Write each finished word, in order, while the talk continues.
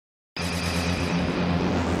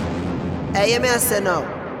Hey, you may say now.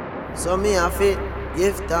 So me have to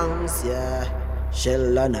give thanks, yeah.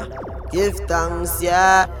 Shellana, give thanks,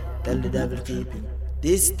 yeah. Tell the devil keep him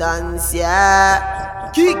distance, yeah.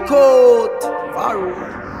 Kick out,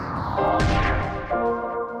 Farouk.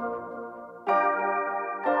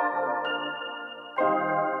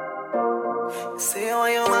 Say how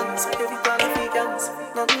you man, so every time you dance,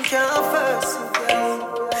 nothing can first, yeah.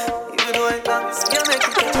 You know it dance, you make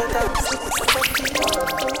it dance.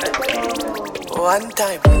 One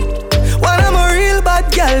time, when I'm a real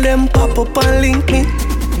bad girl, them pop up and link me.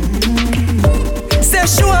 Say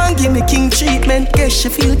she want give me king treatment, guess she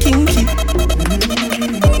feel kinky.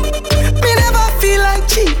 Me never feel like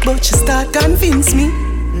cheap, but she start convince me.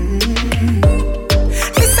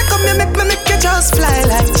 Me say come here, make you just fly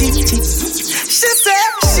like Gigi. She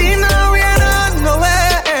said she know we ain't on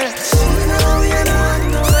nowhere. She know we ain't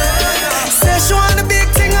on nowhere. Say she want the big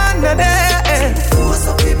thing under there. What's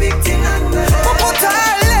up the big thing under there? Put her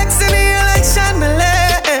legs in the election, me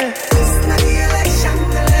lay. It's not the election,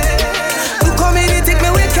 me lay. Look how me think me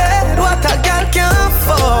wicked, what a girl can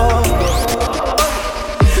afford.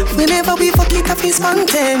 Whenever we fuck it up, it's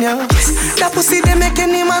spontaneous. That pussy they make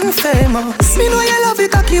any man famous. Me know you love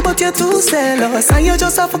it cocky, but you're too zealous. And you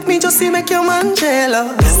just a fuck me just to make your man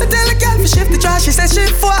jealous. I tell a girl to shift the trash, she says she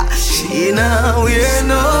fuck. She now wear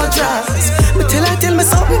no dress. Me tell me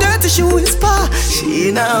something dirty, she whisper.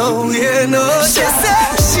 She now wear no dress. She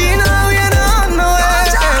said she now wear no nowhere.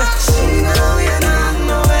 She now wear no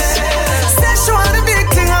nowhere. Say she want a big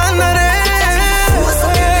thing under there.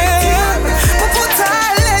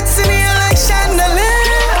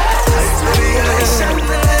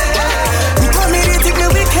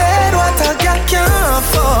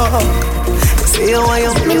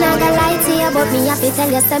 Me not gonna lie to you, but me have to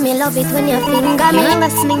tell you, say me love it when you finger me. You're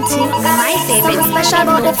listening to my favorite. Something special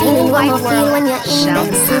about the feeling when I feel when you're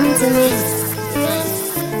indexing to me.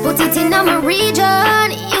 Put it in my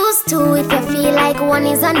region. Used to if you feel like one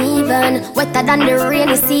is uneven. Wetter than the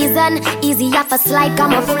rainy season. Easy off a slide,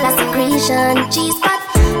 come full of secretion. Cheese pot,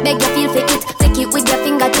 beg you feel for it. Take it with your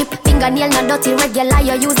fingertip. Fingernail not dirty, regular,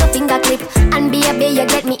 you use a finger clip. And baby, you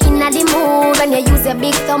get me in the mood. When you use your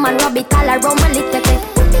big thumb and rub it all around my little bit.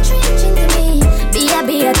 Put the trench into me.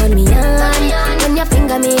 Baby, turn me on. When you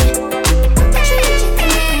finger me. Put the trench into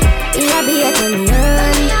me. Baby, turn me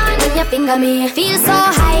on. When you finger me. Feel so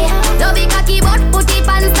high. Love it cocky, but put it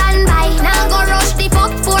on standby. Now go rush the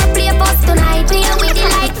fuck for play post tonight. Play with it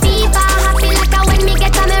like FIFA. Happy like a when me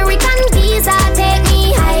get American visa. Take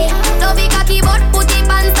me high. Love it cocky, but put it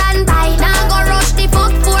on standby. Now go rush the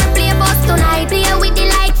fuck for play post tonight. Play with it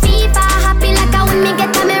like FIFA. Happy like a when me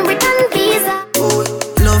get American visa.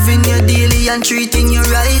 Loving you daily and treating you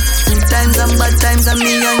right. Good times and bad times and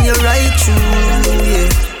me and you right true, yeah.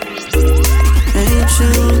 Ain't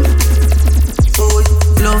true.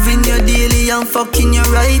 Loving you daily and fucking you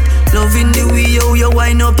right. Loving the way you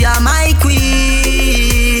wind up, you're my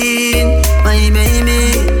queen, my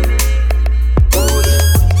baby.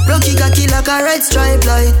 Rocky cocky like a red stripe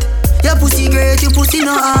light. Your pussy great, your pussy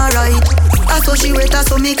not alright. I saw she wet, I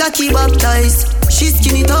saw me cocky baptized. She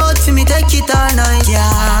skin it out for me, take it all night,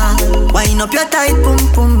 yeah. Wind up your tight pum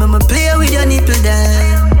pum, I'ma play with your nipple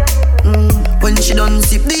then. When she done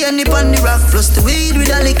sip the honey on the rock, plus the weed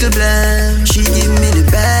with a little blend. She give me the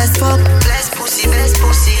best fuck, best pussy, best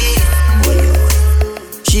pussy.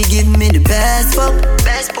 She give me the best fuck,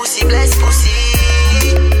 best pussy, best pussy.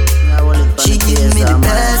 She give me the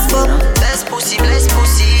best fuck, best pussy, best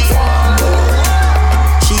pussy.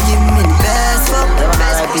 She give me the best fuck,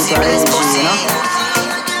 best pussy, best pussy.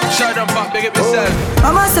 Shut up, big up yourself.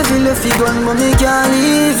 Mama say feel if you gone, but me can't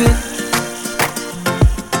leave it.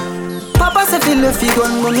 Papa say feel if you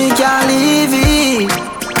gone, but me can't leave it.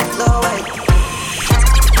 No way.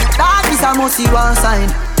 That is a must see one sign.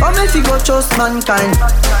 But me fi go trust mankind.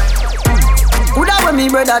 Coulda when me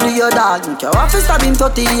brother do your dog, you have to stab him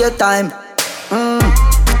 38 times.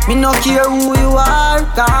 Me no care who you are,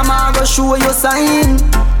 cause I go show you sign.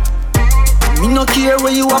 Me no care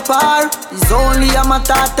where you are, it's only a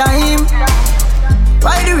matter of time.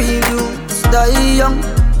 Why the real youths die young?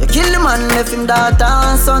 You kill the man, left him daughter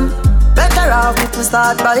and son. Better off if we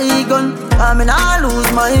start by gun, I mean I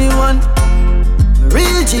lose my one.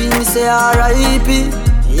 Real G, me say R.I.P.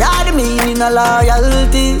 Yeah, the meaning of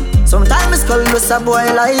loyalty. Sometimes skull was a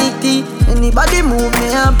boy like tea. Anybody move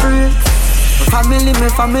me and pray. My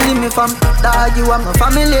family, me fam. Dog, you are my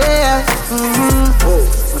family.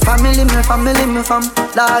 My family,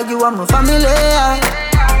 dog, you are my family.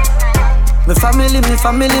 My family,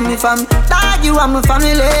 me fam. Dog, you are my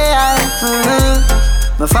family.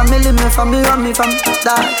 My family, me fam.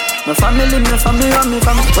 Dog. My family run me from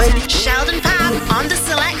well. Sheldon Pam on the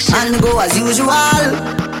selection. And go as usual.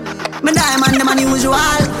 My diamond them unusual.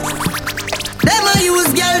 Them a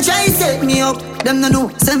use girl try set me up. Them no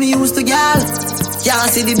know, say me used to girl.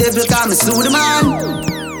 Can't see the devil cause me slew the man.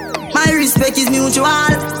 My respect is mutual.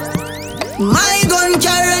 My gun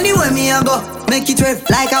carry anywhere me a go. Make it rev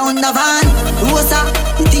like a Honda van. Rosa,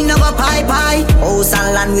 the thing never pie. House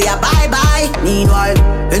and land we a bye. Meanwhile,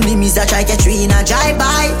 enemies a try catch me in a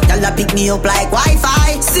drive-by. Tell a pick me up like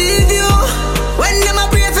Wi-Fi. See you when them a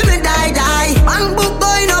pray for me die. Man book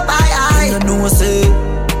going up high. You know say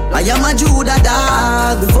I am a Judah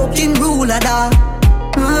dog, the fucking ruler dog.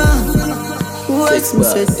 What's me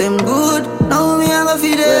set them good? Now me a go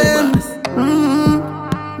feed them.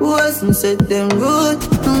 What's me set them good?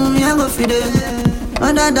 Now me a go feed them.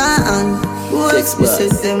 Other than what's me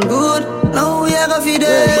set them good? Now we a go feed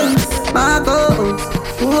them. Marco,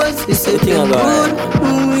 what's me set them good?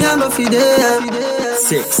 Now me a go feed them.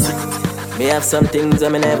 6. Me have some things I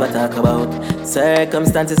me never talk about.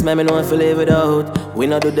 Circumstances me know if we live without. We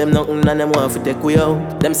not do them nothing and them want to take we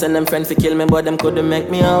out. Them send them friends to kill me but them couldn't make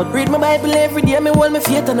me out. Read my Bible every day, me hold my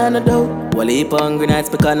faith and I no doubt. Well, heap hungry nights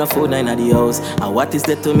because no food in the house. And what is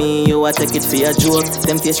that to me? You a take it for a joke.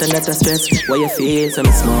 Temptation that a stress. Why you feel so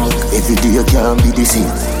me smoke? Every day can't be the same.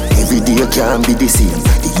 Every day can't be the same.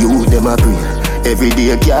 The youth them a pray. Every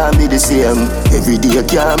day can't be the same. Every day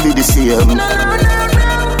can't be the same.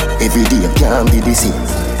 Every day can't be the same.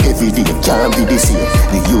 Every day can't be the same.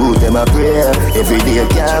 The youth them a pray. Every day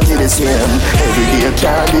can't be the same. Every day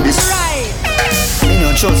can't be the same. Me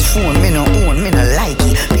no trust phone, me no own, me no like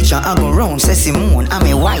it. Picture I go round, say Simone, I'm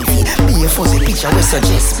a wifey. Be a fuzzy picture we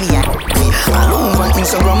suggest me a all over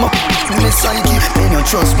Instagram, me psyche. Me no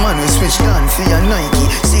trust man, we switch down for your Nike.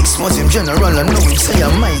 6 months in general, I know him say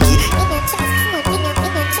I'm Mikey.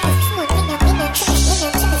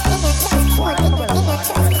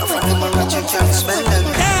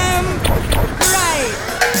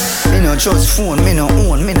 Me no trust phone, me no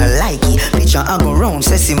own, me no like it. Picture I go round,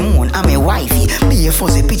 say Simone, I'm a wifey. Be a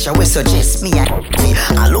fuzzy picture we suggest me a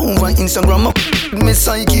all over Instagram, me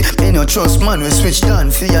psyche. Me no trust man, we switch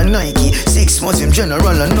down for your Nike. 6 months in general,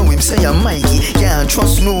 I know him say I'm Mikey. Can't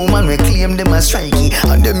trust no man, we claim them as strikey.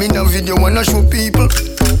 And them in a video wanna show people.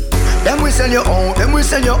 Them we sell your own, them we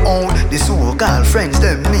sell your own. The so-called friends,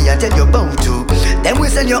 them me I tell you about to. Them we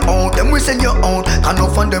sell your own, them we sell your own. Can't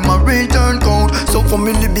find them a return code. So for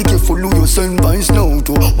me, be careful who you send by snow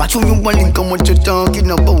to. Watch who you want link and what you talking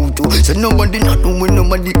about to. Say nobody not doing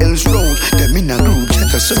nobody else round. Them in a group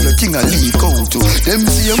chat, so your thing a leak out to. Them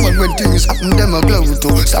see a man when things happen, them a glow to.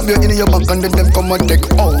 Stab you in your back and then them come and take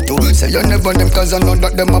out to. Say you never them cause I know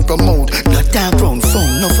that them a promote. Not that round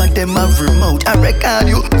phone, none of them have remote. I record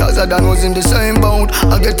you, cause I done was in the same boat.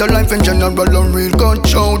 I get a life in general and real gun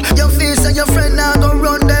shout. Your face and your friend now go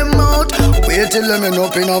run them out. Wait till them end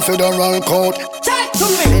up in a federal court.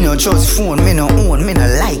 Me no trust phone, me no own, me no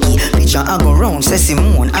like it. Picture I go round, say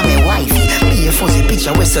Simone, I'm a wifey. Be a fuzzy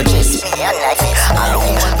picture we suggest me a like it.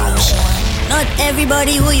 Not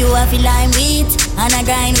everybody who you have to line with and a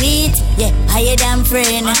grind with. Yeah, I a damn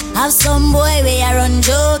friend. Have some boy where I run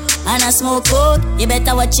joke and a smoke coke. You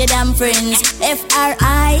better watch your damn friends.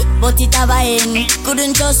 FRI, but it have a end.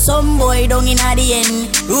 Couldn't trust some boy down in at the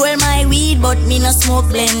end. Roll my weed, but me no smoke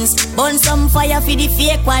blends. Burn some fire for the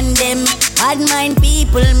fake one them. Bad mind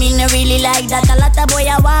people, me no really like that. A lot of boy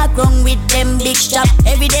I walk wrong with them big strap.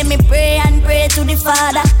 Every day me pray and pray to the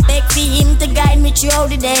Father. Beg for him to guide me throughout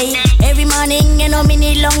the day. Every morning, you know me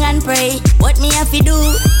need long and pray. What me have to do?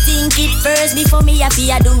 Think it first before me have to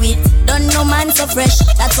do it. Don't know man so fresh.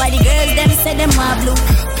 That's why the girls them say them are blue.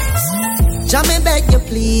 Jah me beg you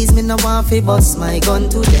please, me no want fi bust my gun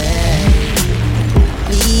today.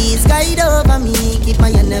 Please guide over me, keep my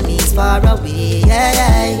enemies far away.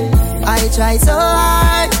 Yeah. I try so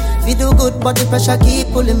hard, we do good but the pressure keep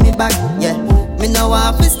pulling me back. Yeah, me no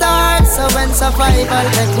want to start, so when survival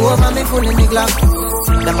take over me full in the glock.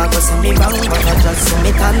 Them a go see me wrong, but I just see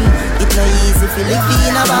me can. It no easy to live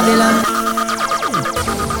in a Babylon.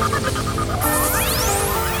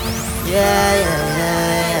 Yeah.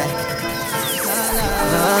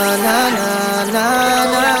 No.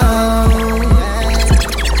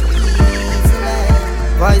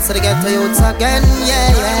 Voice of the ghetto youths again,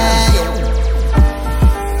 yeah.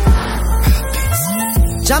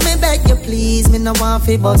 Jah me beg you please, me no want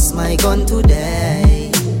fi bust my gun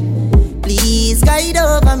today. Please guide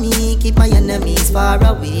over me, keep my enemies far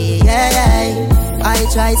away. Yeah. I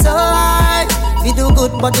try so hard, we do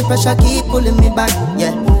good but the pressure keep pulling me back.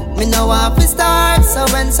 Yeah, Me know how to start, so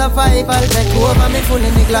when survival take over, me full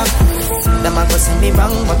in the Glock. Them a go say me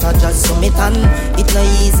wrong, but I just submit on. It no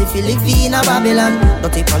easy fi live in a Babylon.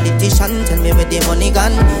 Not a politician, tell me where the money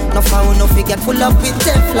gone. No foul, no figure full up with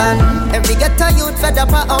Teflon. Every ghetto youth fed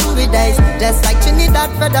up a hungry days. Just like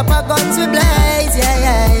Trinidad fed up a guns we blaze, yeah,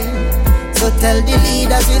 yeah. So tell the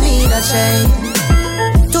leaders we need a change.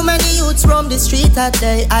 Too many youths roam the street at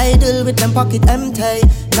day, idle with them pocket empty.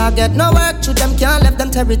 Now get no work, to them can't left them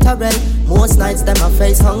territory. Most nights them a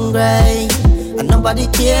face hungry, and nobody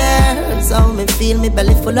cares. How me feel, me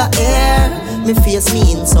belly full of air. Me face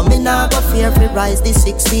mean, so me nah go fear fi rise the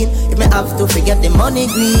 16. If me have to forget the money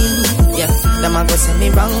green. Yeah, them a go say me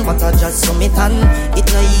wrong, but I just submit on. It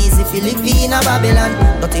no easy fi live in a Babylon.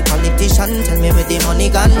 Not a politician, tell me where the money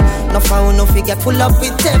gone. No foul, no figure full up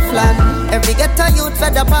with Teflon. Every ghetto youth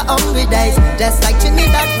fed up a hungry days. Just like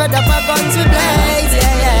Trinidad fed up a guns we blaze,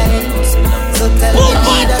 yeah, yeah. So tell me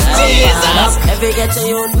leaders Jesus. Every ghetto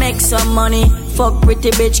youth make some money. Fuck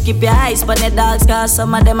pretty bitch, keep your eyes on the dogs, cause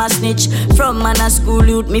some of them a snitch. From man a school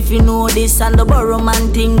youth, me fi know this. And the borrow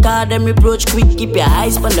man think, cause them reproach quick. Keep your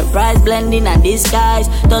eyes on the price, blending and disguise.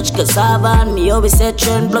 Touch cassava and me always say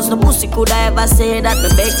trend. Plus no pussy could I ever say that my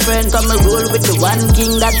big friend. Come and roll with the one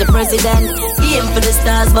king, that's the president. Aim for the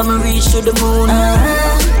stars, but me reach to the moon.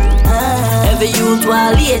 Every youth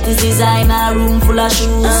while latest designer, room full of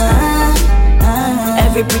shoes.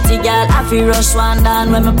 Every pretty girl I feel rush one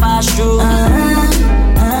down when me pass through.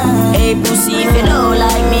 Hey pussy, if you don't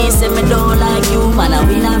like me, say me don't like you. Man a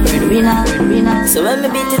winner, bird winner. So when me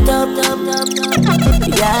beat it up, you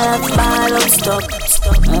gotta have to ball up, stop.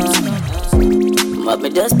 But me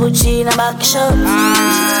just put she in a back shot.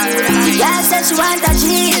 The girl said she want a G,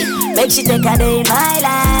 make she take a day in my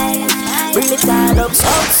life. Bring the tide up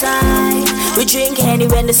outside. We drink Henny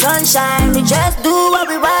when the sun shine. We just do what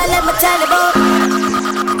we want, let me tell you about.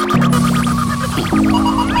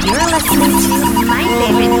 You're listening to my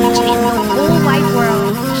favorite DJ in the whole wide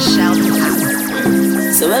world, Sheldon.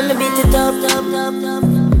 So when we beat it up,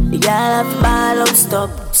 you gotta have to ball up, stop.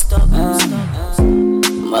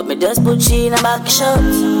 But me just put she in a back shot.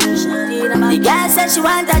 The girl said she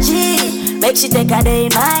want a G, make she take a day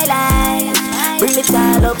in my life. Bring the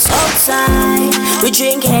tide up outside. We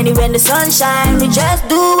drink Henny when the sun shine. We just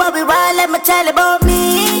do what we want, let me tell you about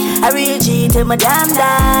me. I real G till my damn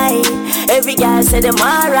die. Every girl say them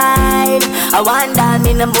alright. I want down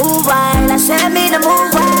in the move wild. I say me in the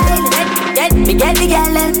move wild. Me get the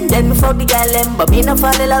gal then me fuck the gal but me no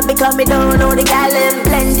fall in love because me don't know the gal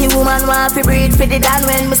Plenty woman want to breathe for the dan.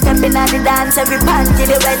 When me stepping at the dance, every panty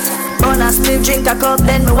they wet. Bonus me drink a cup,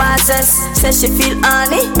 then me want cess. Says she feel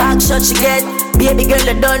honey, back shot she get. Baby girl,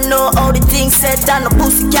 I don't know how the things set. And the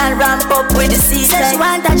pussy can ramp up with the seat. Says she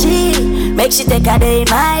want a G, make she take a day in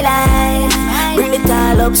my life. Bring the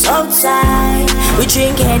tall ups outside. We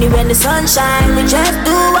drink Henny when the sun shine. We just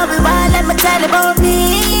do what we want, let me tell you about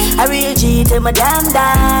me. I real G till my damn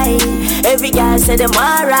die. Every guy say them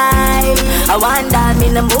alright. I want that me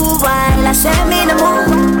the move while I say me the move.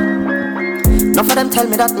 None of them tell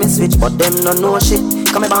me that me switch, but them no know shit.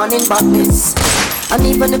 Come born in badness. And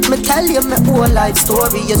even if me tell you my whole life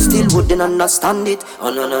story, you still wouldn't understand it. Oh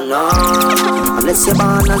no, no, no. Unless you're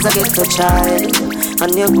born as a ghetto child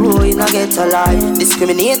and you grow in a ghetto life,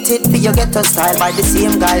 discriminated for your ghetto style by the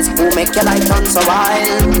same guys who make your life turn so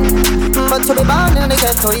wild. But to be born in the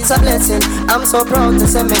ghetto is a blessing. I'm so proud to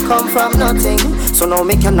say me come from nothing. So now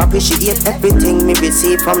me can appreciate everything me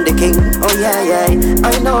receive from the king. Oh yeah, yeah,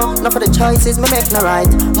 I know. Not for the choices me make no right.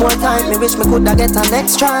 More time me wish me coulda get a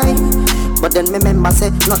next try. But then me remember say,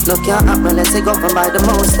 not no can't happen unless they governed by the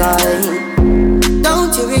Most High. Don't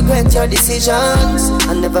you regret your decisions,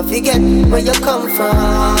 and never forget where you come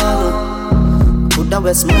from. Coulda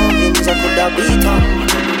West Mountains or coulda Beaton.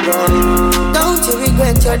 Don't you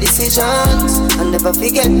regret your decisions, and never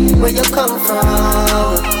forget where you come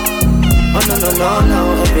from. Oh no, no, no,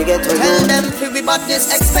 no, don't forget where you. Tell them free but this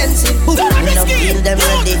expensive. We don't feel them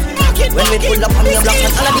ready. When we pull up on your block and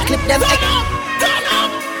all of the clip them.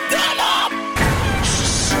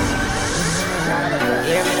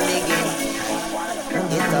 Hear me begin.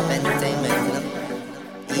 It's up entertainment, you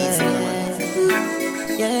know? Easy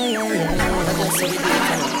one. Yeah. I just say we do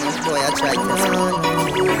it. Boy, I tried this one.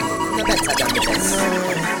 No better than the best.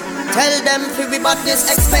 Tell them free but this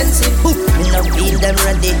expensive. We no feel them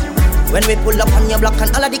ready. When we pull up on your block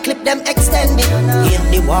and all of the clip them extended. Hit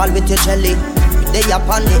the wall with your jelly. They up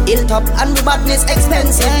on the hilltop and we badness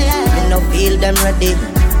expensive. We no feel them ready.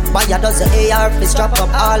 Buy a dozen AR, fi strap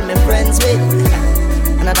up all my friends with.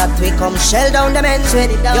 And that we come shell down the men's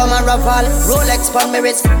with. Yo, my Raval, Rolex pon me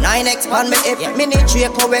wrist, 9X pon me hip. Mini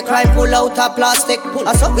Draco, we crime pull out a plastic.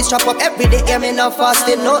 I saw we strap up every day, me no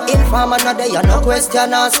fasting. No inform another, you no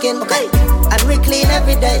question asking. Okay. And we clean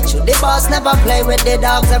every day. Should the boss never play with the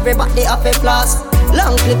dogs, everybody have a blast.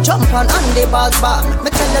 Long clip jump on the balls back.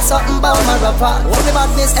 Me tell you something about my Raval. What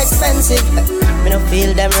about this expensive? Me no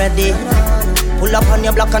feel them ready. Pull up on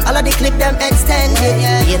your block and all of the clip them extended.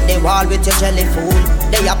 Hit the wall with your jelly fool.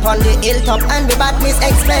 They up on the hilltop and the badness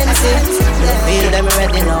expensive. You feel them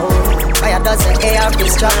ready now. I a dozen AR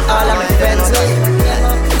pistol, all of my friends with.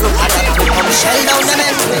 I got to come shell down the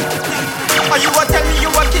men's with. Are you a tell me you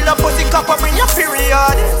a killer pussy copper bring your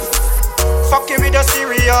period? Fuck you with a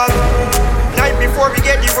cereal. Night before we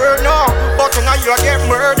get the word now, but now you a get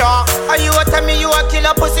murder. Are you a tell me you a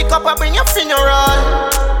killer pussy copper bring your funeral?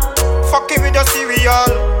 Fuck it with the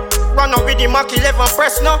cereal. Run up with the Mach 11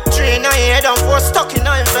 press now. 3 in my head and 4 stuck in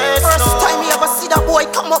my vest. First time me ever see that boy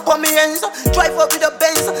come up on me ends. Drive up with a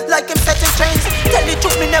Benz like him setting trains. Tell the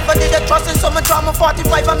truth me never did a trust in. So me drama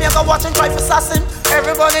 45 and me I go watch and drive assassin.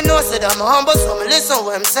 Everybody knows that I'm humble, so me listen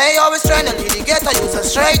what I'm say. Always trying to lead the ghetto, use a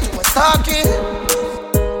straight. Too much talking.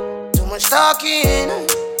 Too much talking.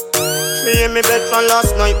 Me in me bed from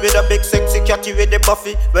last night with a big sexy catty with the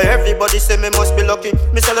buffy. Where everybody say me must be lucky.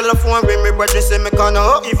 Me sell a little phone with me brother say me can't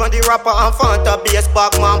know. Even the rapper and Fanta bass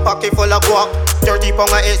bag man pocket full of guac. 30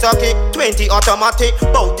 pound of ace hockey, 20 automatic.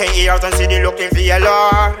 About 10 years and see the looking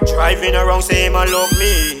VLR. Driving around say him a love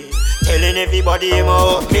me. Telling everybody him a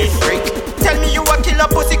hug me freak. Tell me you a killer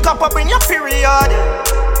pussy copper bring your period.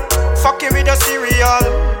 Fuck you with a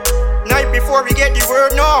cereal. Night before we get the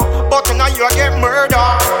word now, but now you a get murder.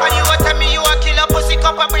 And you a tell me you a killer pussy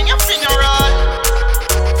copper bring your funeral.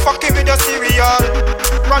 Fuck it with the cereal.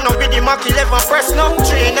 Run up with the Mach 11 press now.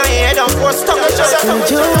 3 in my head and 4 stuck. Spread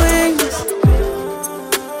your wings.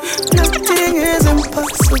 Nothing is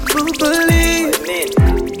impossible, believe me.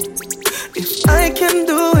 If I can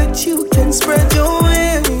do it, you can spread your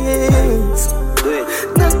wings.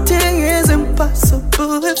 Nothing is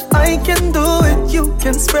impossible. If I can do it, you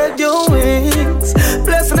can spread your wings.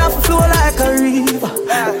 Blessing off a flow like a river.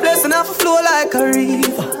 Blessing off a flow like a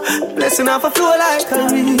river. Blessing off a flow like a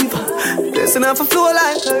river. Blessing off a flow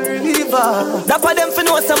like a river. That for them for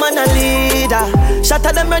know some man a leader.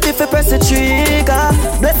 Shatter them ready for press the trigger.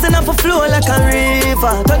 Blessing off a flow like a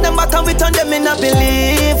river. Turn them back and we turn them in a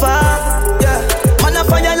believer. Yeah. Man a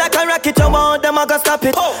fire like a rocket, you want them, I gotta stop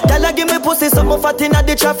it. Tell her give me pussy, something fat inna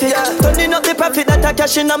the traffic. Turning up the profit that I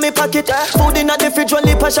cash inna me pocket. Food inna the fridge, one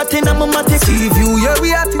lip a shot inna my matic. See view, yeah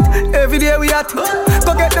we at it, every day we at it.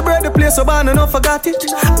 Go get the bread, the place so bad, and don't forgot it.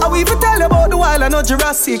 I will even tell you about the wild, I know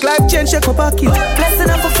Jurassic. Life change, shake my pocket. Blessing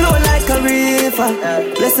off a flow like a river.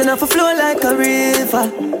 Blessing off a flow like a river.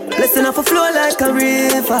 Blessing off a flow like a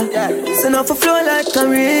river. Blessing off a flow like a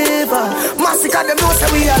river. Massacre them know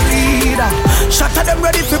say we a leader. Shatter them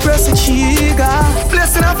ready for press the trigger.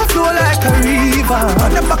 Blessing off a flow like a river.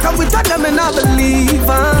 On the back and we tell them and I believe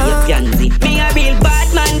me a real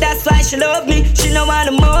bad man, that's why she love me. She no want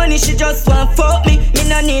the money, she just want fuck me. Me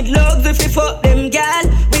no need love if we fuck them gal.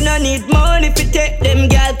 We no need money if we take them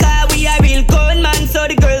gal. Cause we a real con man, so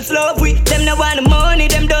the girls love we. Them no want the money,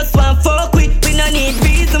 them just want fuck we. We no need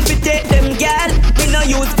reason if we take them gal. We no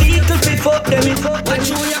use vehicles if we fuck them. What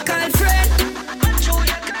you call friend?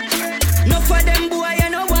 No for them boy, you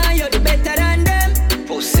know why you're the better than them.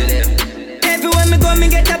 Pussy them. Everywhere me go, me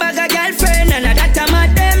get a bag of girlfriend, and that I'm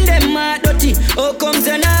at them are dirty. How comes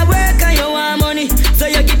you not work and you want money? So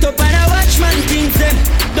you get up and I watch man things them.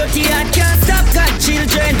 Dirty heart can't stop, got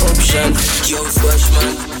children. Option, yo fresh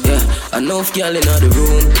man. Yeah, enough girl in the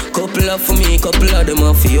room. Couple up for me, couple of them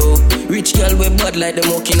off for you. Rich girl with bad like them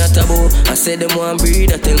walking at a bow. I said them want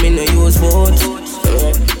breed, I tell me no use boat.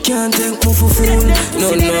 Can't take me for fool.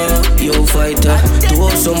 No, yo fighter. To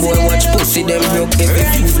have some boy watch pussy them broke every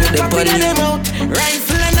few for them on you.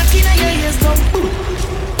 Rifle and a kid in your ears come.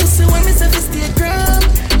 Pussy when me say fi stay ground.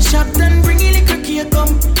 Shop done bring in the cookie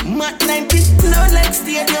come. Mat 90 loud like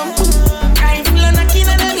stadium. Rifle and a kid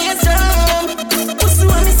in your ears come. Pussy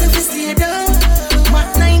when me say fi stay down. Mat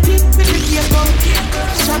 90 the cookie come.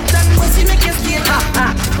 Shop done pussy make you stay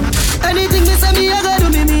down. Anything me say me I gotta do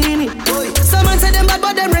me mean it. Someone say them bad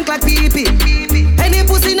but them rank like pee-pee. Any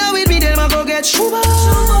pussy now with me them a go get shuba.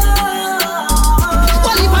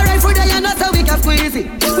 Well if I ride for the you're not so we can squeeze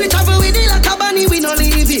it. We travel with it like a bunny we no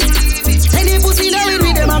leave it. Any pussy now with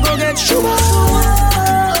me them a go get shuba.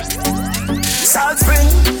 South Spring,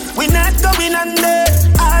 we not going under.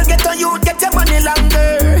 I'll get on you, get your money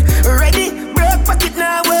longer. Ready, broke pocket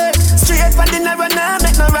now work. Straight for the narrow now,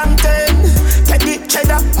 make no wrong turn. Teddy,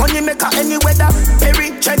 cheddar, money maker any weather.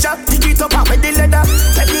 Perry, treasure, dig it up with the leather.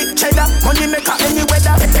 Get the cheddar, money maker any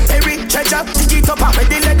weather. Every treasure, dig it up with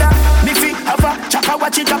the leather. Me fi have a chopper,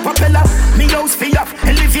 watch it a propeller. Me house fi up,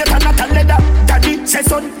 elevator not a leather. Daddy say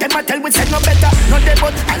son, them a tell we say no better. No dey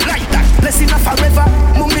but I like that, blessing a forever.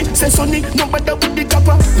 Mummy say sonny, no better with the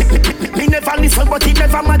copper. Me never listen but it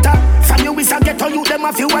never matter. From you is a ghetto, you them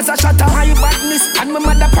a few as a shatter. My badness and my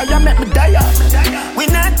mother prayer make me die. We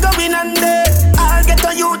not going under. I'll get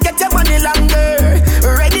on you, get your money longer.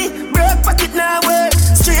 Ready, broke pocket now work.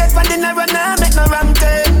 Straight from the narrow now, make no wrong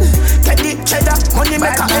turn. Get the cheddar, money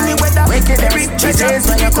maker any weather. Every treasure,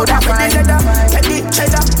 when you could have find. Get the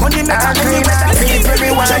cheddar, money maker any weather.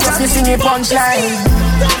 Everyone just listen to punchline.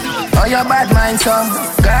 Oh, your bad mind, son.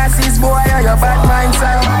 Glasses, boy, oh, your bad mind,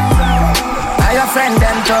 son. Oh, your friend,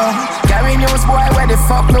 them, too. Carry news, boy, where the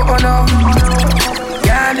fuck no, oh, no.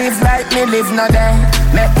 Can't live like me, live no day.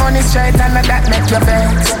 Make money straight and that make you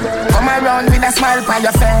vex. Come around with a smile on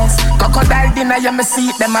your face. Crocodile dinner, you me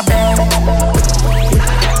see them a bed.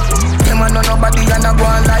 Them a know nobody and a go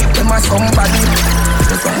on like them a somebody.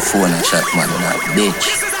 Up on phone and chat man and a bitch.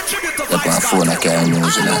 Up on phone and carry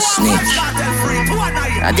news and a snitch.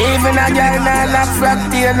 And even a girl now laugh rock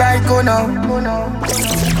tail like you know.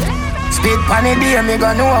 Spit pan the day, me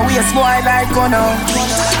gon' know a waste boy like you know.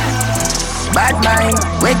 Bad mind,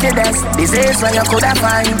 wickedness, disease when you coulda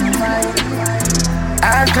find.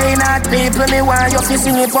 All clean out people, me want you to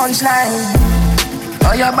sing me punchline.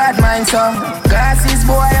 Oh, your bad mind, so glasses,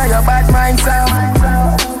 boy, oh, your bad mind, so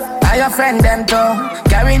oh, your friend, them, too.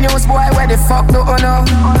 Carry news, boy, where the fuck do you know?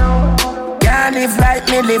 Can't live like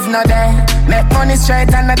me, live no day. Make money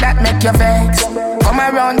straight and that make you vex. Come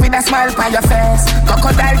around with a smile on your face.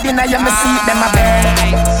 Crocodile dinner, you me see them a beg.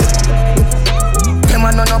 Them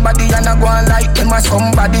a know nobody and a go on like them a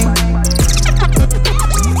somebody.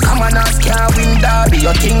 Come on, ask can't win derby,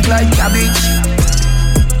 you think like cabbage.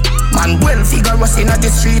 Man well vigorous in the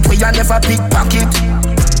street where you never pickpocket.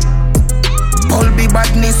 All be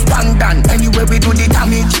badness one done, anyway we do the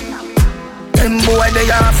damage. Them boy they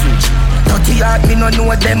average, 30 hard me no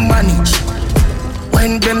know them manage.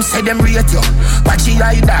 When them say them rate you, watch your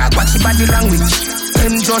eye dog, watch your body language.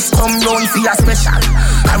 Them just come round for a special,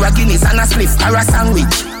 or a Guinness and a spliff or a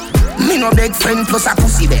sandwich. Me no beg friend plus a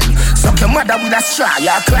pussy them. Suck your mother with a straw,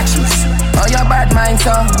 your crutches. Oh, your bad mind,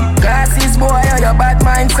 so glasses, boy, oh, your bad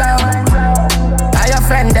mind, so oh, your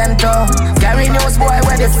friend, them, too. Carry news, boy,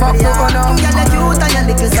 where the fuck you go now?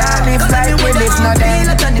 Can't live like we live, no day.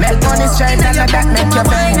 Make money straight and that make you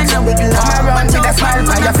bang. Come around with a smile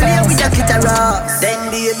on your face. Then,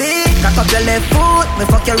 baby, cock up your left foot, me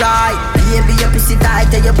fuck your right. Baby, your pussy tight,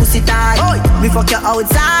 tell your pussy tight. Me fuck you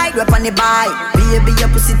outside, rap on the bike. Baby, your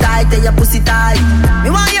pussy tight, tell your pussy tight. Me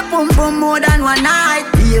want your pum pum more than one night.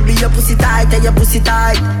 Baby, your pussy tight, tell your pussy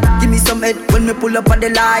tight. Give me some head when me pull up on the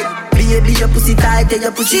light. Baby, your pussy tight, tell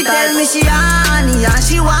your pussy tight. She tell me she honey and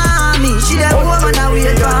she want me. She the woman that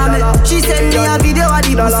wait for me. She send me a video of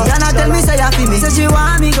the pussy and I tell me say you feel me. Say she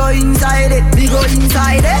want me go inside it, me go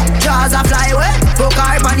inside it. Jaws a fly away, fuck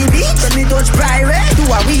her on the beach, let me touch private. Do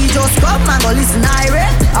a we just come and go listen irate.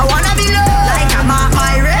 I wanna be low like I'm a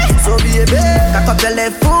pirate. So baby, cock up your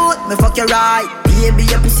left foot, me fuck your right. Baby,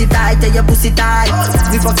 your pussy tight, tell your pussy tight.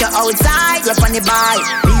 Me fuck you outside, rap on the bike.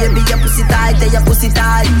 Baby, your pussy tight, tell your pussy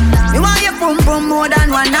tight. Me want your pum pum more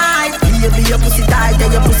than one night. Baby, your pussy tight,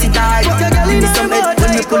 tell your pussy tight. Give me some head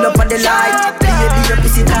when you pull up on the light. Baby, your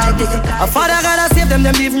pussy tight, tell your pussy tight. A father gotta save them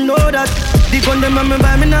even know that. The gun them and me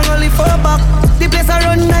buy me not only for back. The place I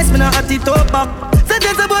run nice, me not at it up back. Say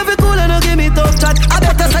tell the boy fi cool and no give me tough chat. I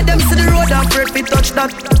better side them see the road and afraid fi touch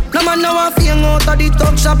that. No man now a feel out of the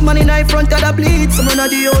talk shop. Man in the front of the bleed, some of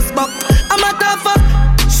the house back. I'm a tough fuck,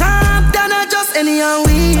 sharp than a just any and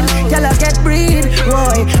weed. Y'all a get breed,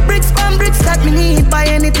 boy. Bricks from bricks that me need. Buy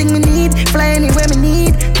anything me need, fly anywhere me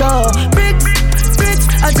need. Go bricks, bricks,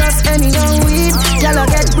 I just any and weed. Y'all a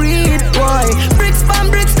get breed, boy. Bricks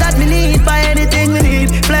from bricks that me need. Buy anything me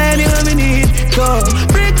need, fly anywhere me need. Go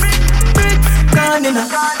bricks, bricks, gone in a.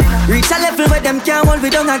 Reach a level where them can't hold we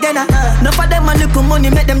down again. Enough of them a look money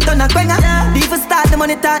make them turn a quenga. The even start the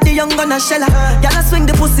money talk the young gonna shella. Y'all swing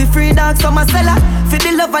the pussy free dogs from a cellar. For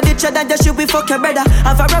the love of the cheddar just should be fuck your brother.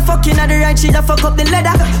 Have her fucking at the right she just fuck up the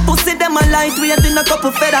leather. Pussy them a light we ain't in a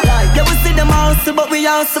couple feather. Yeah we see them house but we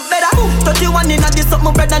also better. 31 in a this up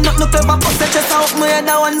my brother not no clever. Pussy just out my head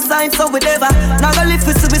on one side so we never. Now go live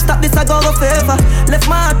we stop this I go forever. Left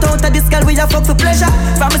my heart out of this girl we a fuck for pleasure.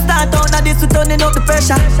 From the start out of this we turning up the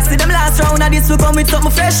pressure. See them last round of this we come with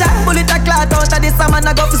something fresher. Bullet a clot out of this a man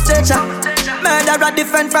a go for stretcher. Murderer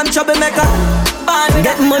different from troublemaker.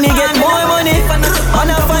 Get money, get more money.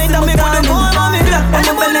 And I find that me put them more money. And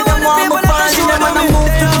the belly them want me punch. And them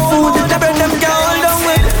move to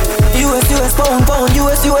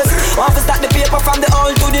Want to start the paper from the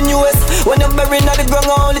old to the newest. When you're buried at the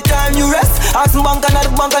ground all the time you rest. Ask some bank and at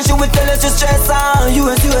the bank and she will tell us to stress.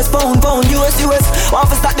 US, pound, US.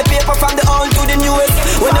 Want to start the paper from the old to the newest.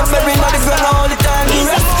 When you're buried at the ground all the time you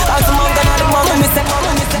rest. Ask some bank and at the bank and me say,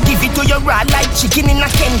 give it to your raw like chicken in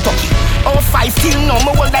a Kentucky. 05 till now,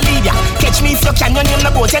 my hold a leader. Catch me if you can, you name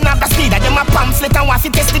the boat, you have the speeder. Them a pamphlet and want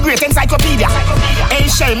to test the great encyclopedia. Hey,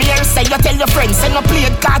 share me here, say you tell your friends. Send no play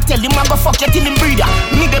cartel, him a go fuck you till him breeder.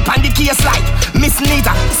 Me dep on the case like Miss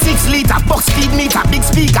Nita, 6 liter, box speed meter, big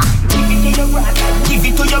speaker. Give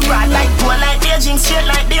it to your rod like poor like aging, straight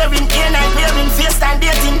like daring, air night wearing, face time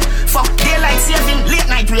dating. Fuck daylight saving, late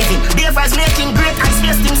night raving. Davers making great ice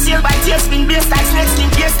wasting, sail by tailspin, bass type snake skin,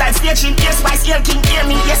 bass type staging, air spice, air king, air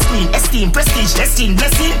me, yes queen, esteem, prestige, destined,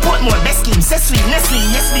 blessing, Portmore, best scheme, say sweet, Nestle,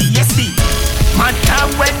 yes me. Matter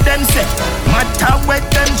what them say, matter what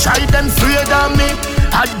them try, them afraid of me.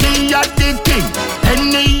 A the king,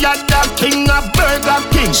 any other king, a Burger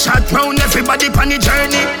King. Shot round everybody on the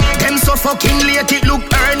journey. Them so fucking late, it look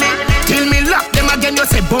early. Till me lock them again, you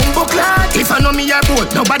say bumbo clot. If I know me a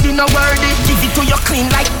boat, nobody no worthy. Give it to you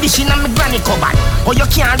clean like dishing on me granny cupboard. Or you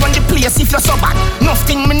can't run the place if you're so bad.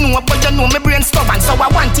 Nothing me know, but you know me brain stubborn. So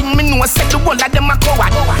I want thing me know, set the whole of them a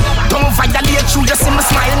coward. Don't violate you, you see me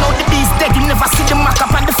smile. Now the bees dead, you never see the mark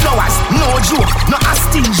up on the flowers. No joke, no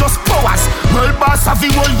asking, just powers. World boss of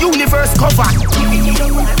the whole universe covered.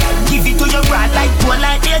 Give it to your rod like poor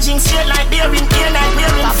like aging, straight like daring, air night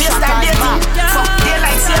wearing, face like dating. Fuck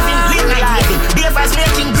daylight saving, late night raving. Davers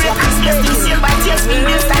making great ice wasting, sail by tailspin,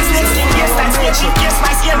 bass type snake skin, bass type staging, air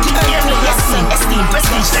spice, air king, air me, yes queen, esteem,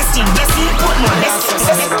 prestige, destined, blessing, Portmore, blessing.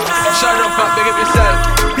 Shut up, man, big up yourself.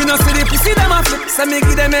 You know see the pussy them a flip, so me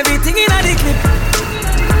give them everything in a the clip.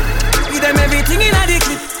 Give them everything in a the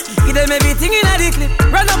clip. Give them everything in a the clip.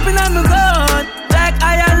 Run up in on the gun, like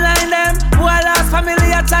iron line them. Who I lost family,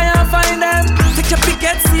 I try and find them. Take your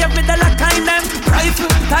picket, see if me the lock kind them. Rifle,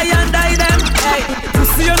 tie and die them. Hey,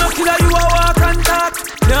 pussy you no killer, you a walk and talk.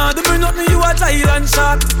 Nah, do me nothing, you a Thailand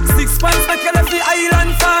shark. 6 points make you left the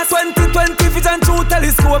island fast. 20 vision through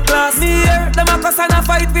telescope glass. Me here, them a cuss and a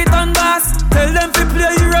fight with on bass. Tell them to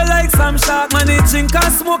play hero like some shark. Man, they drink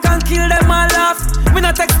and smoke and kill them all laugh. Me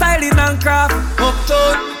not textiling and craft.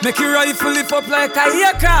 Uptown, make your rifle lift up like a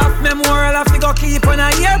aircraft. Memorial have to go keep on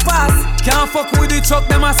a year pass. Can't fuck with the truck,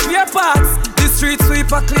 them a spare parts. The street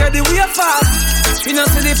sweeper clear the way fast. You know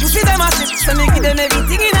see the pussy them a sip, so me give them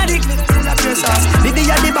everything in a the clip.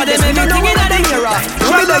 The baddest, you know what they hear off.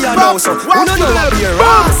 You be there now, so you don't know what you're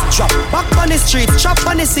ass. Chop back on the street, chop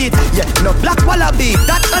on the seat. Yeah, no black wallaby,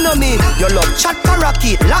 that enemy. Your love chat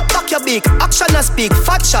parakeet, lock back your beak. Action a speak,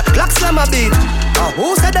 fat shot, Glock slam a beat.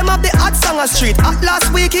 Who said them have the hot song a street? At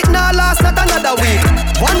last week, it now last, not another week.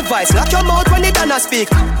 One voice, lock your mouth when it done a speak.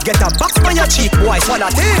 Get a box on your cheek, boy,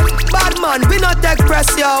 swallow teeth. Bad man, we not take press,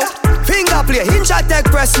 yo. Finger play, hinge at take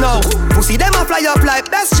press now. Pussy them a fly up like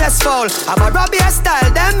best chest fall. I'm a Robbie style,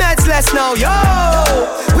 them heads less now, yo.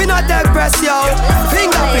 We not take press, yo.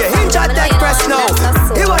 Finger play, hinge at take press now.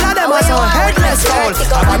 He one of them a some headless fall.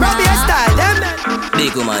 I'm a Robbie style, them.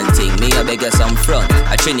 Big woman thing, me a beg you some front.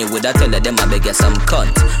 I train you with a tell them I beg you some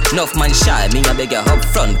cunt. Enough man shy, me a beg you up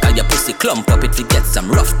front. Cause your pussy clump up it to get some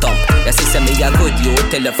rough thump. Your sister me a good, you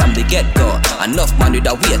tell her from the get-go. Enough man with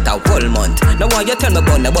a wait a whole month. Now why you tell me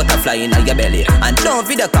about the butterfly in your belly? And don't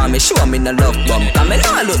video call me, show me no love bump. Cause me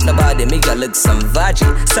don't look nobody, me a look some vaggy.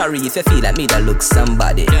 Sorry if you feel like me that look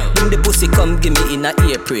somebody. Bring the pussy come give me in a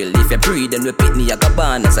April. If you breathe and repeat me, I got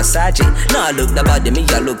born as a sergeant. Now look nobody, me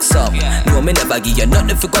a look some. No me never give you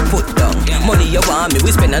nothing for go put down. Money you want me,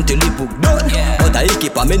 we spend until you book done. But I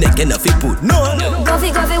keep on me neck and if you put no.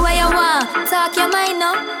 Coffee where you want, talk your mind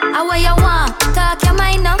now. I where you want, talk your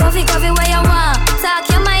mind now. Coffee where you want, talk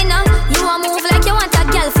your mind now. You a move like you want a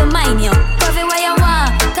girl for mine, yo. Coffee where you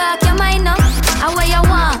want, talk your mind now. I where you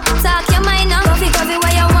want, talk your mind now. Coffee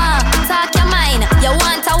where you want, talk your mind. You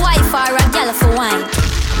want a wife or a girl for wine.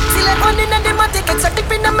 See like money in the matic, it's a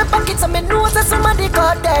dip in my pocket, so me know that somebody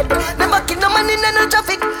got dead. Never kill no money in no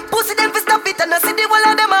traffic. Pussy them fi stop it, and I see the whole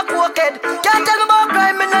of them a crooked. Can't tell me about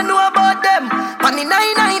crime, and I know about them. On the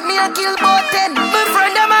 9-9, me a kill both 10. My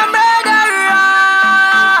friend them a murderer.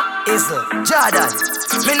 Izzle, Jordan.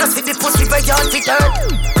 Me no see the pussy where you want it hurt.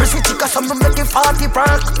 Pretty chica, some we make the 40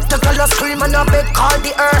 perk. The girl a scream and a bed call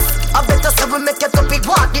the earth. I better say we make it up, it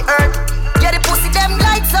walk the earth. Yeah, the pussy them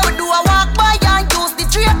lights out, do a walk by and use the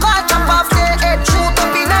tree call, chop off the head. Shoot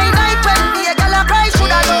up in 9-9 when me a girl a cry.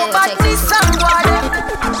 Shoulda know badness and water.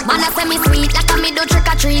 Man a say me sweet, like a me do trick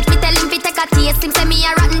or treat. Me tell him fi take a taste, him say me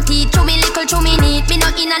a rotten teeth. Chew me little, chew me neat. Me no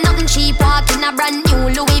in a nothing cheap. Walk in a brand new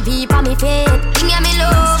Louis V pa me feet. Thing ya me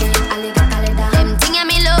love, them thing ya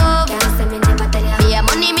me love.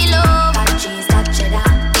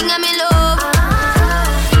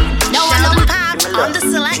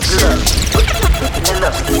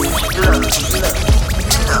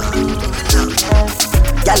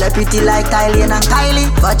 Girl, you pretty like Tylian and Kylie.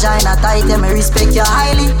 Vagina tight, yeah, me respect you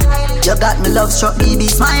highly. You got me love struck, BB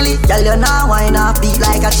smiley. Girl, you now wine up beat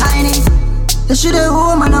like a Chinese. You should have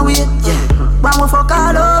home and away, yeah. Wanna fuck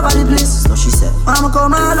all over the place, so she said. Wanna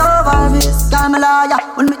come all over this. Call me lawyer,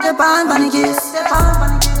 when me the pan on the case.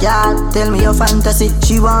 Girl, tell me your fantasy.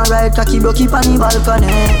 She want ride cocky broke up on the balcony.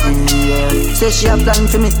 Yeah. Say she a plan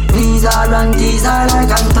for me. Please her and tease her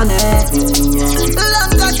like Anthony. Yeah.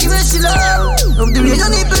 Long cocky where she love. Love the way your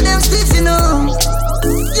nipple them stiff, you know.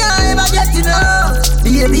 Can't ever get enough.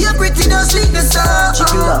 Baby, you're pretty, don't sleep the sun.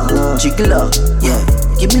 Jiggle up, yeah.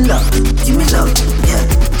 Give me love, yeah.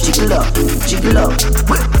 Jiggle up, give me love,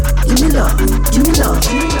 give me love.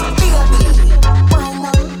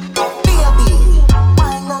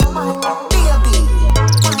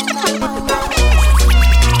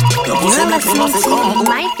 You're listening to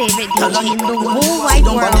my favorite DJ in the whole wide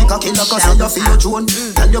world,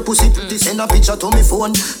 Tell your pussy to send a picture to me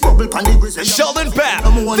phone. Bubble pan the grizzly. Sheldon Papp,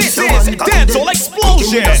 this is Dancehall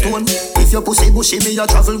Explosion. If your pussy bushy, me a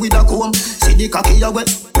travel with a comb. See the cocky a wet,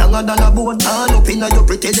 younger than a bone. All up inna your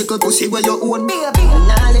pretty little pussy where you own. Baby,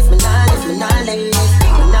 nah lift.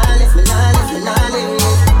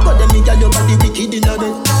 But them me girl your body wicked inna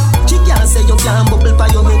bed. She can't say you can't bubble by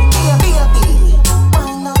your head.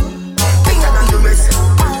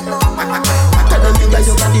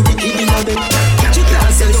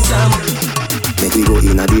 Make we go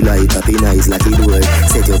in a the light, up in eyes like it door.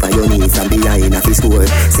 Set you on your knees and behind a fist score.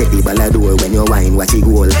 Set the ball a door when you wine, watch it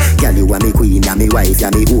goal. Girl, you are me queen, and me wife, and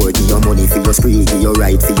me whore. Give your money for your spree, give your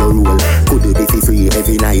right for your rule. Could you be for free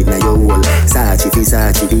every night na your wall? Sachi for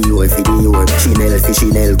Sachi, Dior for Dior. Chanel for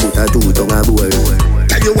Chanel, put a two tongue a bowl.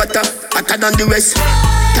 Tell you what, hotter than the rest.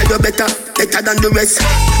 Tell you better than the rest.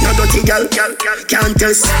 No dirty girl, can't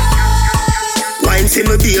test. Wine for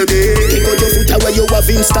me baby. Take out your foot away you have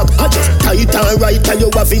him stop. I just tight and right till you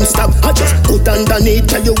have him stop. I just put underneath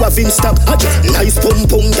till you have him stop. I just nice pum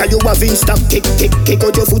pum till you have him stop. Kick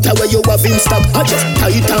out your foot away you have him stop. I just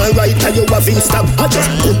tight and right till you have him stop. I just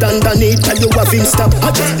put underneath till you have him stop. I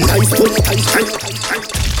just nice pum pum.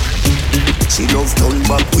 She love turn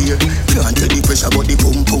back way. Can't tell the pressure but the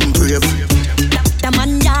pum pum brave. The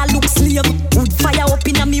man ya look slave. Wood fire up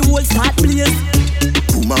in a me whole start blaze.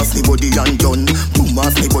 Boom off me body and done. Boom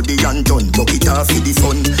off me body and done. Buck it off for the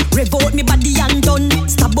fun. Rev out me body and done.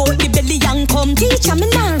 Stab out me belly and come. Teacher me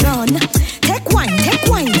now run. Take wine.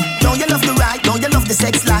 Now you love the ride. Now you love the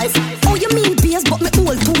sex life. Oh you mean beers but me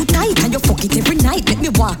all too tight. And you fuck it every night. Make me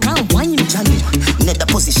walk and wine. Johnny, net the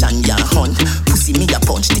position ya hunt. Pussy me a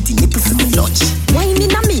punch. Titty nipple for me lunch. Wine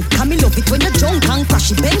in a me. Can me love it when you drunk and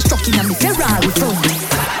crash it. Bench truck in a me Ferrari front.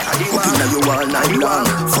 Fucking a you all night long.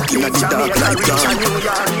 Fucking a the dark like dawn.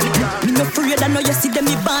 Me no afraid I know you see them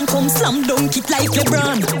me band come slam dunk it like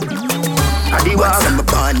LeBron. Adiwa,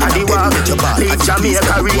 leave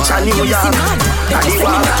Jamaica, reach a New York.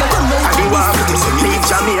 Adiwa, leave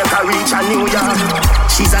Jamaica, reach a New York.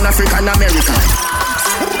 She's an African American.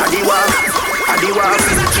 Adiwa,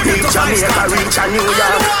 leave Jamaica, reach a New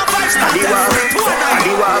York. Adiwa,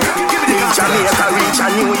 leave Jamaica, reach a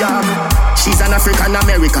New York. She's an African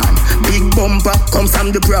American. Big bumper come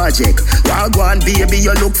from the project. Wagwan baby,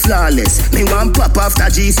 you look flawless. Me want pop after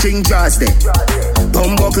G-string draws there.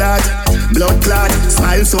 Bumbo clad, blood clad.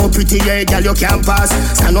 Smile so pretty, yeah, girl you can't pass.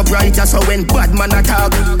 Stand up brighter so when bad man attack.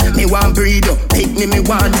 Me want breed up, pick me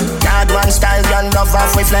want. Yard one style, girl love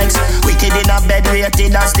off with flex. Wicked in a bed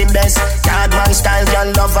rated, that's the best. Yard one style, girl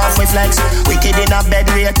love off with flex. Wicked in a bed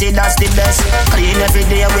rated, that's the best. Clean every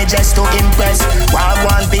day we just to impress.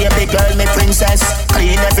 Wagwan baby girl, me princess.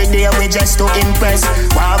 Clean every day we just to impress.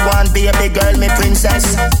 Wagwan baby girl, me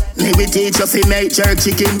princess. Me we teach you fi make jerk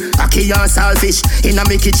chicken, ackee and saltfish inna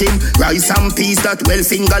me kitchen. Rice and peas that well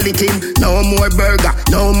finger licking. No more burger,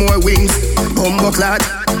 no more wings. Bumbo clad,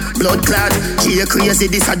 blood clad. She crazy,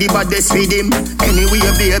 this a the baddest with him. Anyway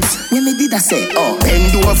babes, when me did I say, oh,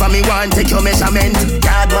 bend over me want take your measurement.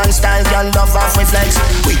 Yardman style, girl love off with flex.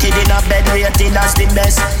 Wicked in a bed rated, that's the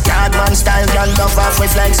best. Yardman style, girl love off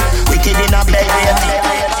with flex. Wicked in a bed rated.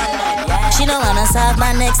 She don't wanna serve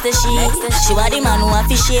man next to she want the man who want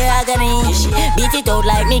to share agony. Beat it out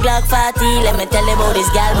like me Glock 40. Let me tell you about this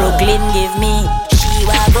girl Brooklyn give me. She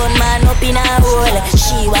want gun man up in a hole.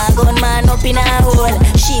 She want gun man up in a hole.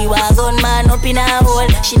 She want gun man up in a hole.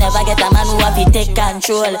 She never get a man who want to take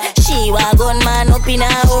control. She want gun man up in a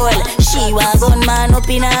hole. She want gun man up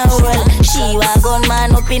in a hole. She want gun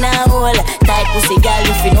man up in a hole. Tight pussy girl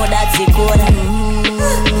if you know that's the code.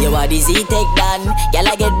 You body Z take down. Girl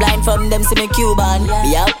I get blind from them see me Cuban.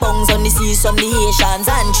 We have pungs on the seas from the Haitians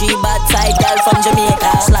and 3 bad side girl from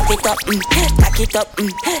Jamaica. Slap it up, tack it up,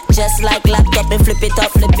 just like laptop and flip it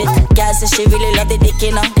up, flip it. Girl say she really love the dick,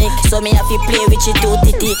 you know. So me have to play with you too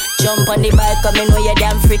titty. Jump on the bike, come me know you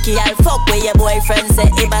damn freaky. I'll fuck with your boyfriend say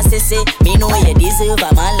Iba sissy. Me know you deserve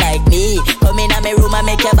a man like me. Come in a me room and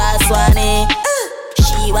make your boss swanny.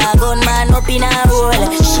 She want gun man up in a hole.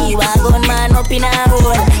 She want gun man up in a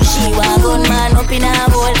hole. She want gun man up in a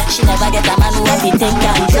hole. She never get a man who have to take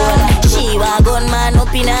control. She want gun man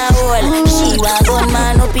up in a hole. She want gun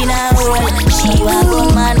man up in a hole. She want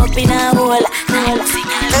gun man up in a hole.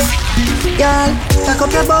 Girl, cock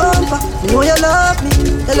up your bumper. You know you love me.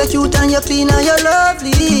 You look cute and you clean and you're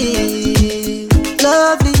lovely,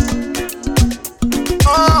 lovely.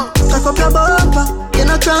 Cock up your bumper. You're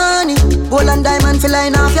not cranny. Gold and diamond feel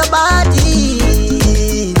line off your body,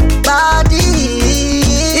 body.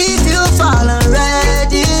 If you fall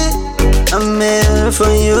already, I'm here for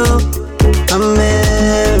you. I'm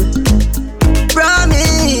here.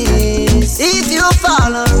 Promise. If you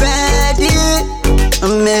fall already,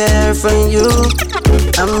 I'm here for you.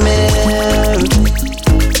 I'm here.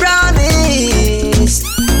 Promise.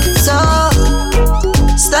 So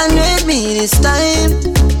stand with me this time.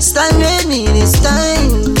 Stand with me this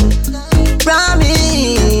time. Promise.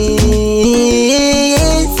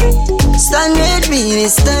 Stand with me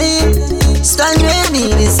this time. Stand with me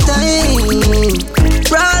this time.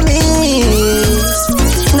 Promise.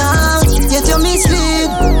 Now, get your mislead.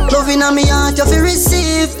 Loving on me heart, you feel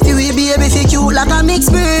receive. You will be able to cute like a mixed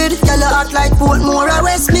breed. Girl, you act like Portmore or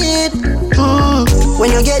Westmead. When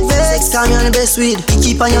you get vexed, call me on the best weed. You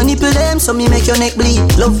keep on your nipple them, so me make your neck bleed.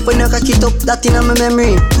 Love when you cock it up, that in my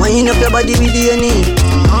memory. Wind up your body with DNA.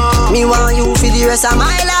 Me want you for the rest of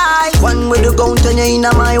my life. One way to go turn you in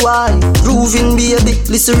my wife. Grooving baby,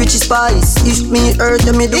 listen Richie Spice. If me hurt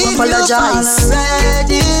you, me do apologize. If you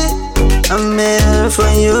ready, I'm here for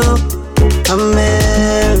you. I'm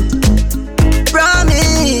here.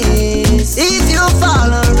 Promise. If you fall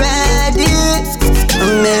already,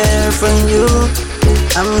 I'm here for you.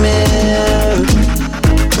 I'm here.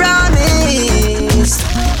 Promise.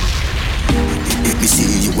 Let me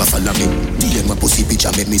see you a follow me. DM my pussy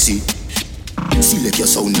picture make me see. Select your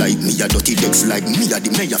sound like me, a dirty decks like me, a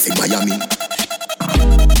the mayor for Miami.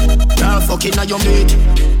 Nah, fucking a your mate.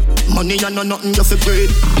 Money and no nothing you fi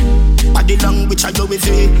breed. Body language I go with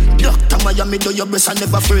it. Doctor Miami do your breast and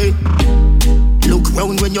never afraid. Look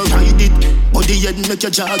round when you ride it. Body head make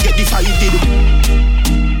your jaw get divided.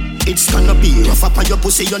 It's gonna be rough up on your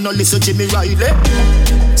pussy, you no listen to me Riley.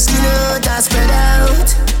 Skin out and spread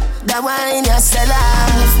out. That wine you sell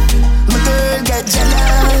off. My girl get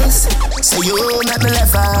jealous. So you make me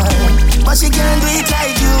left out. But she can't do it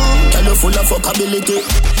like you. Girl you full of fuckability.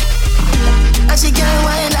 And she can't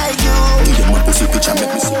wine like you. Give my pussy picture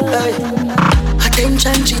make me see.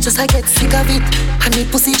 Attention, she just I get sick of it. And me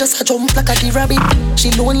pussy just a jump like a the rabbit.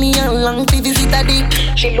 She lonely and long to visit a dick.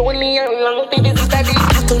 She lonely and long to visit a dick.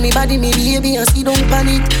 Tackle me body, me baby, and see don't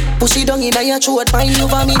panic. Push it down in your throat, find you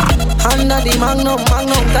vomit. Under the magnum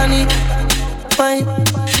tonic. Fine,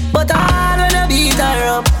 but I wanna beat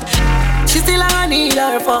her up. She still I need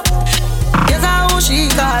her fuck. Guess how she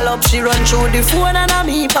call up. She run through the phone and a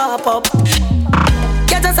me pop up.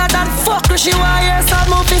 Get us out and fuck, she want hear some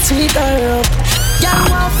more fit sweet her up. Y'all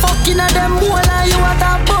want fucking at them whole and you want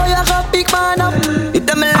a boy, I got big man up. You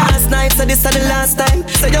done me last night, so this is the last time.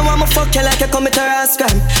 So you want me fuck you like you commit a rash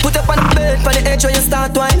crime. Put up on the bed, on the edge when you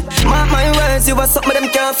start wine. Mark my words, you are something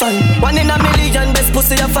them can't find. 1 in a million, best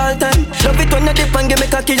pussy of all time. Love it when you dip and give me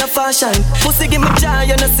cocky your fashion. Pussy give me joy,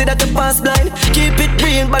 you know see that you pass blind. Keep it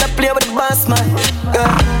real, but I play with the boss man.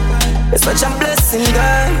 Girl, it's such a blessing,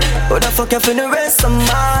 girl. Who the fuck you for the rest of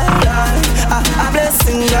my life? A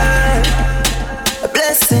blessing, girl. A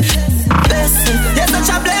blessing, blessing. You're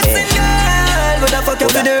such a blessing, girl. Who the fuck you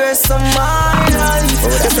for the rest of my life?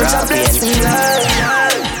 You're such a blessing,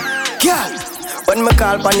 girl. Girl. When me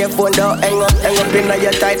call on your phone, don't hang up in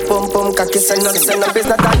your tight pum cocky send up. It's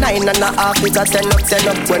not a 9 and a half, it's a 10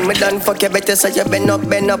 up. When me done fuck you better say you bend up.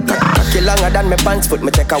 Cocky longer than my pants foot.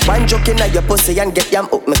 Me take a one joke in your pussy and get yam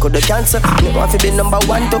up. Me coulda cancel. Me want to be number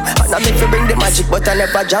 1 too. And I me fi bring the magic, but I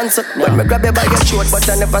never cancel. When me grab you by your throat, but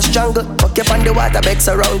I never strangle. Fuck you on the water, bag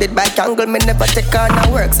surrounded by angle. Me never take on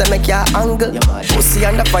a work, so make your angle. Pussy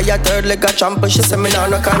on the fire, third leg a trample. She say me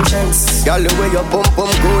nah no conscience. Girl, the way you pum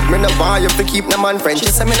good, me no want you to keep no man friend. She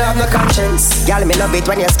say me nah have no conscience. Girl, me love it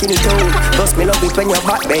when you're skinny too. Plus me love it when you're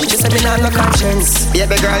back bench. She say me nah have no conscience.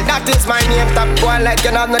 Baby girl, that is my name. Top one like you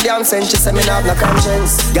nah have no damn sense. She say me nah have no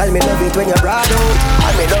conscience. Girl, me love it when you're broad out.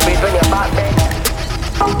 And me love it when you're back bench.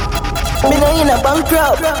 Me no in a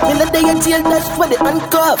bankrupt. Me no day a jail dash for the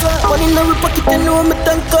handcuff. Money in our pocket, you know me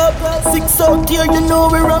tank up. 6 out here, you know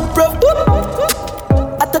we run prof.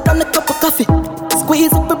 Hotter than a cup of coffee.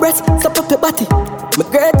 Squeeze up your breast, suck up your body. My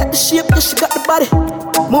girl got the shape, yeah, she got the body.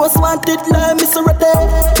 Most wanted, like Miss Rade.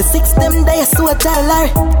 The 6 them days, so I tell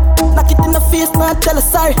Larry. Knock it in the face, now tell her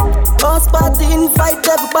sorry. House party, invite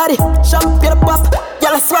everybody. Champagne pop,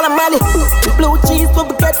 y'all swallow money. The blue cheese, what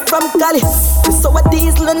we get from Cali. So a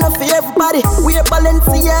diesel enough for everybody. We're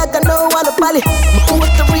Balenciaga, no one a Bali.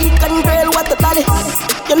 Puerto Rican girl, what a dolly.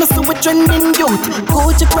 You know, so we trending youth.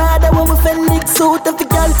 Gucci Prada, when we Felix suit. And the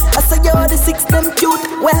girl, I say you're the 6 them cute.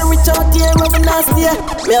 Well, reach out here, when we nasty.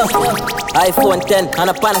 Yo, iPhone 10 and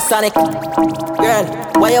a Panasonic. Girl,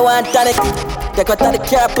 why you want tonic? Take out of the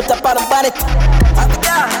car, put up on the bonnet.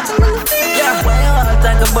 Yeah, why you wanna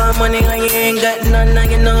talk about money when you ain't got none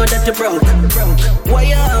and you know that you're broke? Why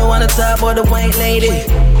you wanna talk about the white lady?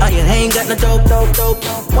 Oh, you ain't got no dope.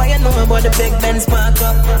 Why you know about the big Benz park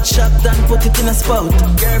up? Shop and put it in a spot.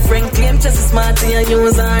 Girlfriend claim just as smart to you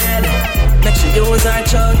use her head. Make sure you use her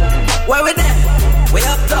child. Why we there? We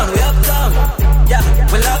uptown. Yeah,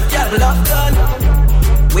 we love gun. We uptown.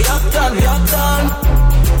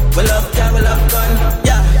 We love gun.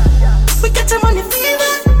 Yeah, we get your money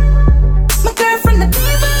fever. My girlfriend a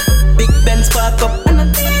diva. Big Benz park up and a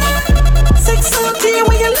diva. 6 out here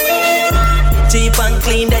where you live. Cheap and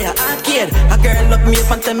clean, they are arcade. A girl look me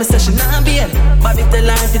up and tell me say she not beard. Bobby tell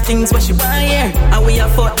her the things what she want here. And we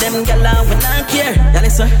afford them gal and we not care. Yeah,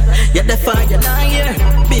 listen, you're the fire, you're not here.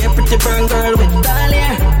 Be a pretty burn girl with doll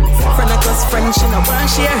hair. Friend of us, friend, she no want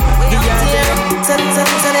share. We are here. Tell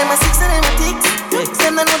them a 6 and them a ticks.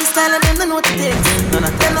 Them don't know the style and them don't know what it is. Them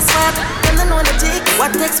not smart, them don't know the tick.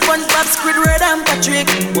 What takes SpongeBob, Squidward and Patrick.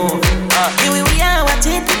 Here we are, watch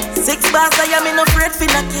it. 6 bars, I am in no afraid for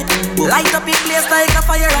knock it. Light up in place like a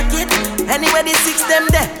fire rocket. Anyway, the 6 them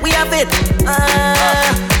there, we have it.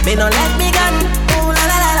 Me no like me gun. Ooh la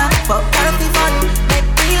la la la. Fuck therapy fun, make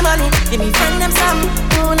real money. Give me friend them some.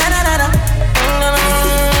 Ooh la la la la.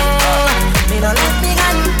 Me no like me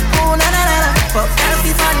gun. Ooh la la la la. Fuck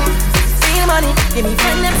therapy fun. Money, give me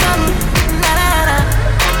friend them some. La la la.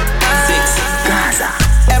 6 Gaza.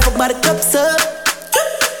 Everybody cups up.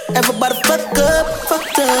 Everybody fucked up.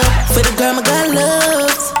 For the girl my girl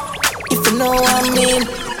loves. If you know what I mean.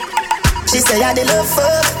 She say I did love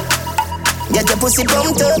fuck. Get your pussy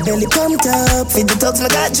pumped up, belly pumped up. Feed the dogs, my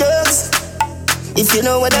got drugs. If you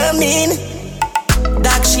know what I mean.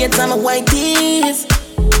 Dark shades on my white tees.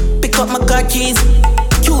 Pick up my car keys.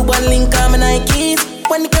 Cuban link on my Nikes.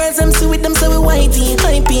 When the girls I'm sweet, them so we whitey,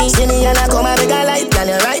 hypey. See me and I come and make a light,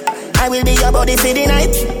 girl, you're right. I will be your body for the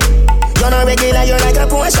night. You're not regular, you're like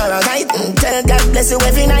a Porsche or a kite. Tell God bless you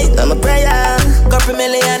every night, I'm a prayer. Couple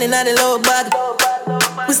million in the low bag.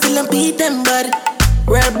 We still don't beat them, bud.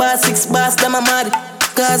 Real boss, 6 boss, them a mad.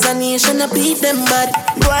 Cause a nation a beat them, bud.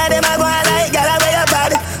 Boy, them a go like, girl, I wear your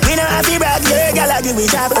bad. We know how to brag, yeah, girl, I give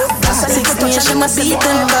me job. 6 nation a beat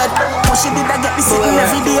them, bud. Push it, did I get me sitting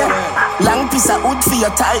every day. Long piece of wood for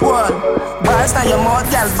your tight wall. Bars now your mouth,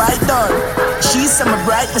 girl, bite down. She's some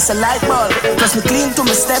bright, it's a light bulb. Plus me clean to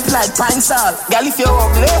me step like pine salt. Girl, if you're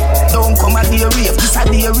ugly, don't come at the rave. This a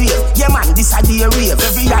the rave. Yeah, man, this a the rave.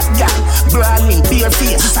 Every hot girl, brawling, bare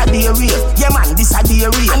face. This a the rave. Yeah, man, this a the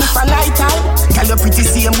rave. And if a night time, girl, you're pretty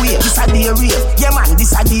same way. This a the rave. Yeah, man,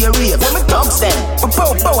 this a the rave. When me dogs them, we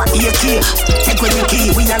power AK. Take when you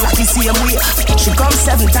key, we are like the same way. She comes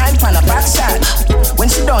 7 times on a back shot. When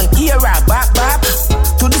she done, ear her back.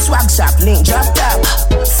 To the swag shop, link drop top.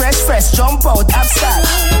 Fresh, jump out, upstart.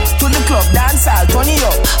 To the club, dance all, turn it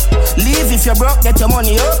up. Leave if you're broke, get your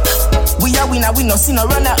money up. We are winner, we no see no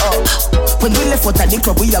runner up. When we left out at the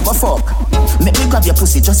club, we a go fuck. Make me grab your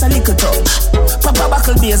pussy, just a little touch. Papa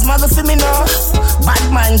buckle beers, mother for me now. Bad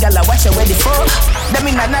man, gala, watch you where the fuck. Them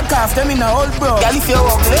in a knock off, them in a old bro. Girl, if you're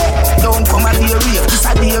ugly, don't come at the rave. This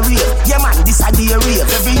a the rave. Yeah man, this a the rave.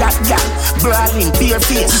 Every hot girl, brawling, bare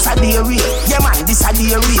face. This a the rave. Yeah man, this a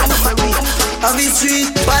the rave. Of the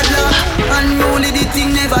street, bad luck. Unruly, the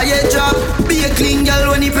thing never yet drop. Be a clean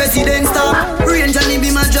girl when the president stop. Range and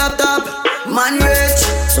be my drop top. Man rich,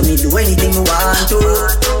 so me do anything we want to.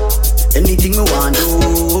 Anything we want to.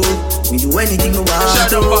 We do anything we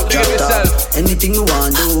want to. Drop top, anything we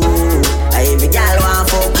want to. Every girl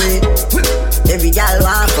want fuck with. Every girl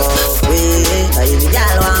want fuck with. Every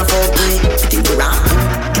girl want fuck with. Think we wrong.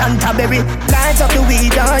 Canterbury, lights up the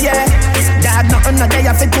weed, oh yeah. Dad, nothing no day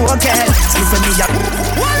for two, okay. Listen me up.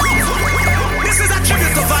 This is a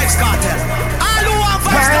tribute to Vybz Kartel. All who want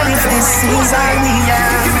Vybz Kartel. Well, if this is all we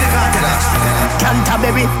are. Give me the Kartel.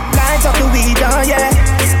 Canterbury, lights up the weed, oh yeah.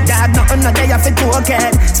 Dad, nothing nothing no day I fit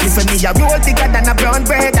cocaine. Split for me a roll bigger than a brown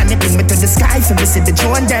bread, and it bring me to the sky for me see the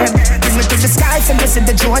drone them. Bring me to the sky for me see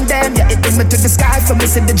the drone them. Yeah, it bring me to the sky for me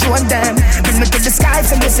see the drone them. Bring me to the sky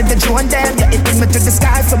for me see the drone them. Yeah, it bring me to the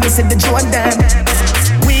sky for me see the drone them.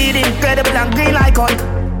 Weed incredible and green like Hulk.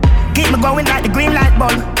 Keep me going like the green light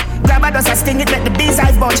bulb. Grab a dust, I sting it, let the bees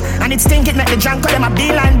I budge. And it stink it, let the drunk call them a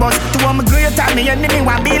beeline buzz. To all my great time, me enemy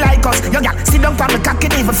want be like us. Yo, yeah, sit down for me cock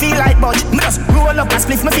it, even feel like budge. Me just roll up and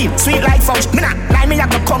split me feel sweet like fudge. Me not lie, me I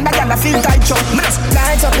go come back and I feel tight chug. Me just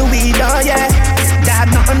light up the weed, oh yeah.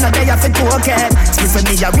 Dad, nothing no day I fit cocaine. Split for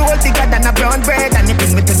me a roll bigger than a brown bread, and it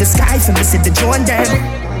bring me to the sky for me see the drone them.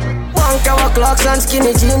 Punk our clocks and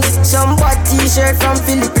skinny jeans. Some bad t-shirt from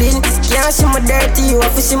Philippines. Can't see my dirty, you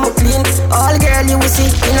have to see my clean. All girl you will see,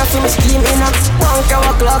 enough for me scheme, enough. Punk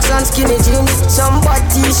our clocks and skinny jeans. Some bad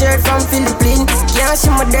t-shirt from Philippines. Can't see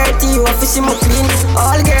my dirty, you have to see my clean.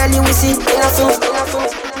 All girl you will see, enough for me.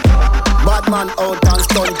 Bad man out and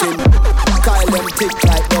stunting. Kyle them thick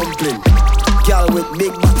like dumpling. Girl with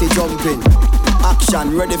big body jumping.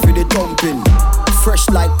 Action ready for the thumping. Fresh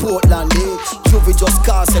like Portland, eh? Juvie just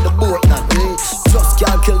cast at the boatland, eh? Just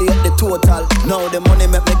calculate the total. Now the money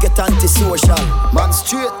make me get antisocial. Man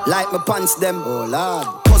straight like my pants them, oh lord.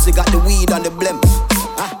 Cause they got the weed and the blem.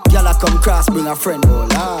 Y'all come cross, bring a friend, oh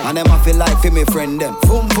lord. And them I feel like for me friend them.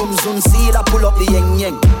 Boom boom zoom, see that pull up the yeng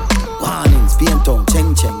yeng. Warnings, paint on,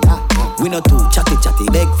 cheng cheng. We not too chatty chatty,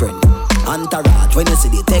 big friend. Entourage, when you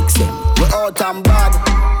see the text them. We out and bad.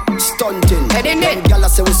 Stunting, them gala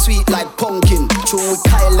say we sweet like pumpkin. True we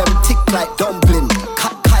Kyle them thick like dumpling.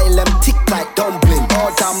 Kyle them thick like dumpling.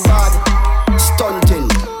 Out and bad, stunting.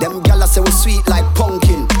 Them gala say we sweet like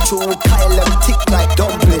pumpkin. True we Kyle them thick like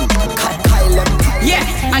dumpling. Kyle them. Yeah,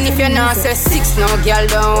 and if you're not say 6, no girl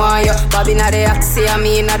don't want you. Bobby not the Axie, I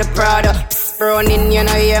mean not the Prada. Running, you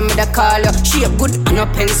know, hear me the call you. She a good and no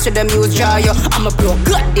pens to the muse draw you. I'm a bro,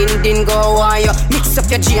 good din go on you. Mix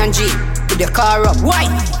up your G and G, put your car up. Why?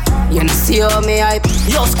 You know see how me hype.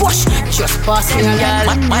 Yo squash, just pass me a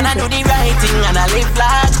girl. Man I do the right thing and I live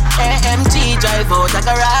large. AMG drive out a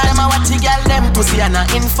garage. Them a watch the girl them pussy and a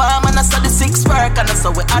inform. And I saw the 6 work and I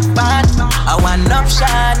saw we hot bad. I want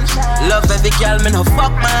option. Love every girl me no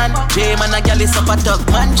fuck man. J man a girl is up a talk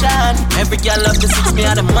mansion. Every girl love the 6 me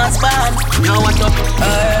a the mass band. Now what up?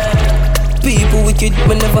 People wicked,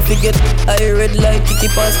 we never forget. I read like Kiki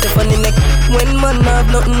Pan Stephanie neck. When man have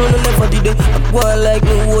nothing, no never did it. I go on like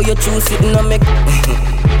me, who you choose sitting on make.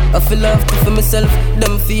 I feel after for myself.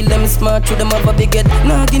 Them feel them smart, through them have a big head.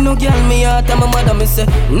 Nah, give no girl me heart, and my mother me say.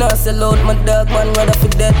 Nah, sell out my dog, man, rather for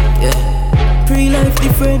dead. Yeah. Pre-life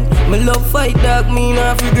different. Me love fight dog, me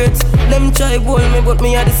nah have regrets. Them try hold me, but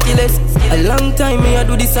me are the skillest. A long time me I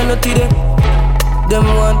do this and not today. Them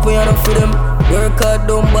want me enough for them. Work hard,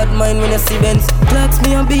 don't bad mind when I see Benz. Clocks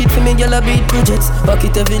me a beat for me, girl a beat projects.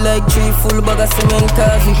 Pocket heavy like 3 full bag of cement.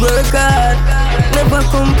 Cause we work hard, never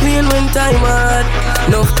complain when time hard.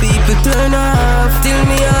 Enough people turn off, till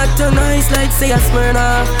me heart turn nice like say I smirn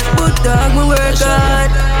off. But dog, me work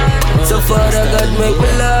hard, so Father God make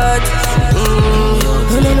me large.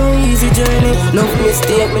 And I know easy journey, no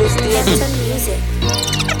mistake.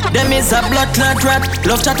 Them is a blood clot rat.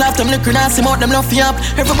 Love chat after them liquor nasty mouth, them love yap.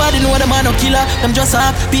 Everybody know them man no killer, them just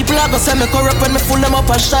up. People a go say me corrupt when me full them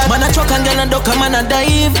up and shot. Man a truck and girl and duck, man a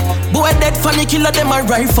dive. Boy dead funny killer, them a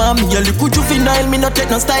ride for me. You little juvenile, me no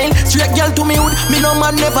take no style. Straight girl to me hood, me no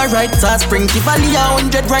man never ride. So Spring Valley a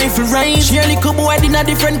 100 rifle ride. She a little boy in a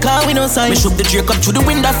different car, we no sign. Me shoot the Drake up through the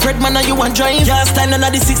window, Fred man a you want drive. Just time none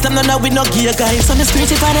of the system, none of we no gear guys. On the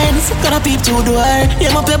street if I dance, gonna peep through the door.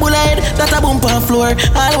 Yeah, my pebble head, that a bump on floor.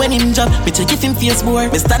 All when him job, me check it in Facebook.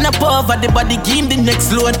 Me stand up over the body, give him the next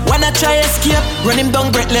load. Wanna try escape, run him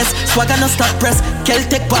down breathless. Swagger no stop press,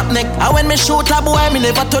 Celtic pop neck. And when me shoot a boy, me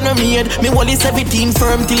never turn on me head. Me hold his everything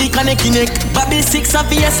firm till he connect in neck. Bobby 6 of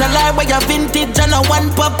VSLR where you vintage. And a 1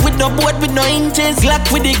 pop with no board with no inches. Glock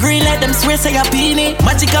with the green light, them swear say a peony.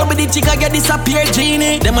 Magical with the chica get disappear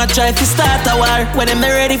genie. Them a try to start a war, when them they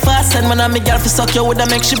ready fast. And when I me girl fi suck you with a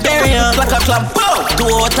make she bury you. Like a club, boom!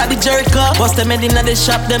 Go out of the Jericho. Bust them head inna the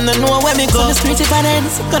shop, them no know where me go. So the street if I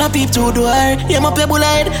dance, gonna peep through the door. Yeah, my pebble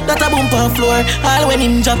head, that a bump on floor. All when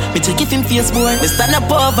him job, me check it in Facebook. Me stand up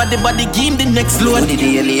over the body, give him the next load.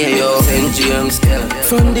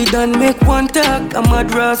 From the done make one talk, I'm a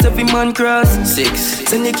drass, every man cross 6.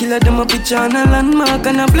 Send the killer them a picture and a landmark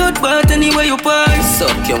and a bloodbath anywhere you pass.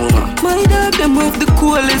 Suck your mama. My dog them have the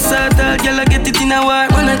coolest sort. Girl I get it in a war,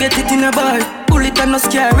 man I get it in a bar. Pull bullet and no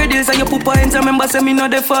scary days. And your papa ends, remember say me not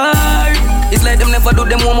the far. It's like them never do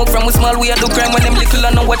them warm up. From we small we a do crime when them little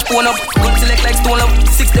and no watch phone up. Good select like stone up.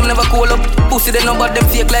 6 them never call up. Pussy they know about them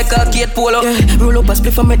fake like a gate polo. Yeah, roll up a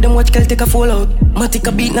spliff and make them watch girl take a fall out. Matic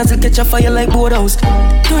a beat nozzle catch a fire like boathouse.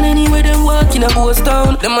 Turn anywhere them walk in a ghost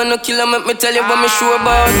town. Them man no killer make me tell you what me sure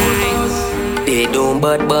about. They don't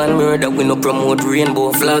bad murder, we no promote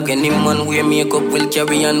rainbow flag. Any man wear makeup will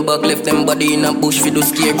carry on back. Left them body in a bush for the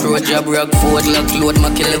scarecrow. Jab rock forward, lock load,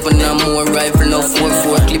 Mac 11 and more rifle. Now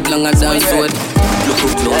 4-4, clip longer than sword. Look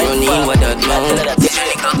who running, what that now?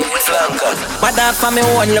 But that for me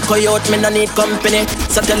one look out, me no need company.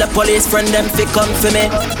 So tell the police friend them fi come for me.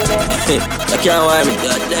 I can't worry me,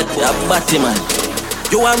 you're batty man.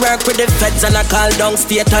 You a work with the feds and I call down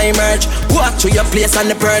state I emerge. Walk to your place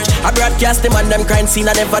on the purge. I broadcast them and them crime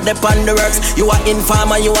scene and never depend the works. You a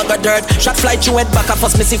informer, you a got dirt. Shot fly through head back, I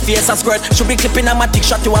first me see face a squirt. Should be clipping a matic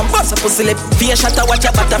shot you and bust a pussy lip. Face shot a watch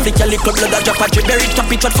your batter flick your little blood a drop a drip. Bury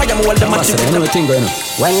top it, shot fire, me hold the match.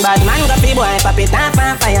 When bad man got people, I pop it off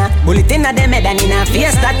on fire. Bullet in a dem head and in a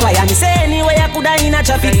face that wire. Me say anyway I coulda in a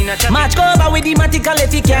traffic. Match cover with the matic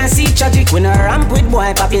if you can't see tragic. When I ramp with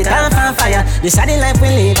boy, pop it off on fire. This a the life we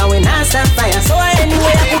live and we not stop fire. So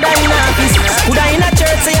anyway I coulda in a office, coulda in a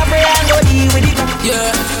church, say I pray and go deal with it.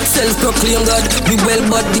 Yeah, self-proclaimed God. Be well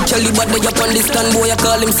but the caliber they up on this stand. Boy I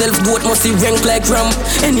call himself goat, must see rank like ram.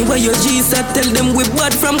 Anyway your G's I tell them we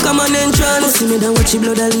bad from common entrance. See me that watch your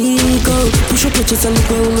blood a leak out. Push up your chest and look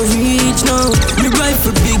where we reach now. Me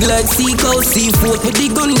rifle big like sea cow, C4 with the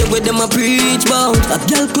gun the way them a preach bout. A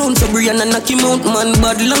girl clown so Brian and knock him out. Man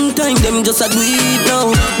bad long time them just a do it now.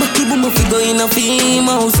 But keep them a figure in a fame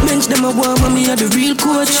house. Bench them a warm and me a the real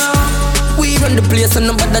coach. We run the place and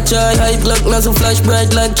nobody try. High Glock nozzle flash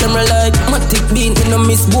bright like camera light. Matic bean in a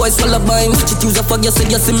miss boys full of vine. Watch it use a fog, you say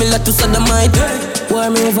you're similar to sodomite. War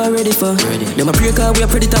me ever ready for? Them a pray car we a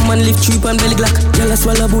predator man lift trip and belly glock. Y'all a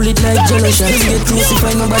swallow bullet like jello shot. Get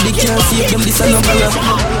crucified nobody can save them this a number.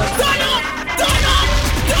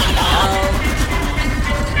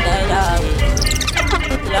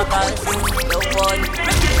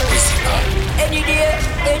 Any day,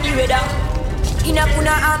 any weather. In a kuna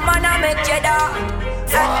a man a make cheddar.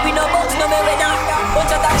 And we no box no me weather.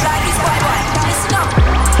 Bunch of talks like this boy. Listen up.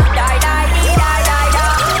 Die, die, die, die, die,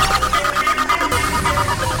 die.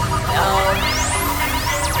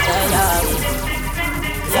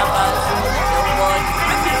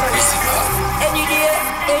 Any day,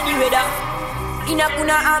 any weather. In a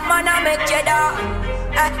kuna a man a make cheddar.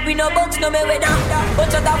 And we no box no me weather.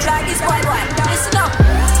 Bunch of talks like this boy. Listen up.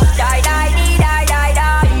 Die, die, die, die, die,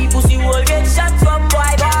 die. Pussy will get shot from boy.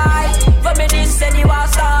 From me this and you are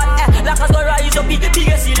start. Like a go rise up in the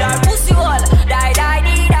biggest hill. Pussy will die, die,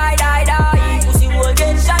 die, die, die, die. Pussy will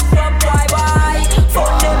get shot from boy.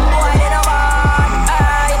 From them boy they no want.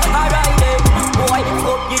 Alright then, boy.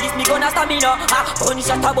 Fuck you this me gonna stamina. Only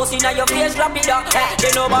shot a bus inna your face rapida.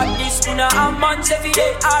 They know about this tuna and man say fi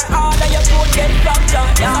day. All of your food get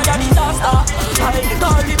fractured. Yeah, that disaster. I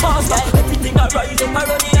call the master. Everything a rise up and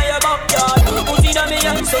run inna your backyard. Put inna me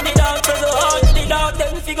hands so the dark so hard. The dark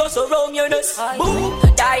them figure so round your nose. Boom,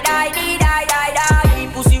 die, die, die, die, die, die.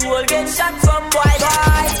 Pussy will get shot from boy.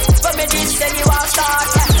 From me this and you are start.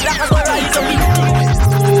 Like a go rise up in.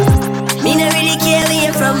 Me no really care where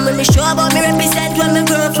you from. Me sure about me represent where me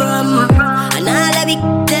grow from. And all of it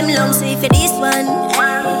them long say for this one.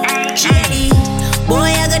 Shady boy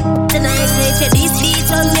I got tonight say for this beat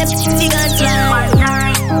on me figure fly.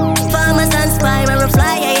 Farmers and spy when we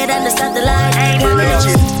fly higher than the satellite.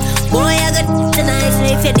 Boy I got tonight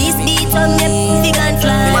say for this beat on me figure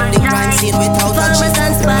fly. Farmers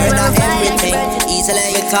and spy when we fly higher.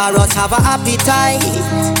 Easily because have a appetite.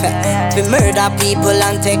 We murder people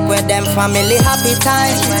and take with them family happy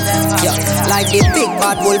time. Yeah, like the big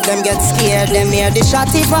bad wolf, them get scared, them hear the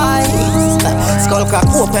shotty voice. Skull crack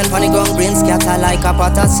open, funny ground brain scatter like a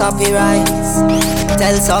pot of soppy rice.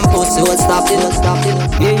 Tell some pussy won't stop it, don't stop it.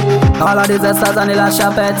 Yeah, all of these stars and the last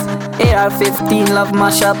pets. AR-15 love my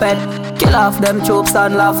pet. Kill off them troops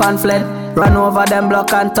and laugh and fled. Run over them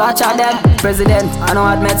block and torture them. President, I know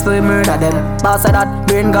what meds for we murder them. Boss of that,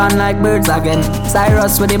 brain gone like birds again.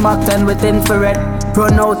 Cyrus with the Mach 10 with infrared.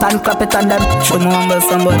 Run out and clap it on them. Should me humble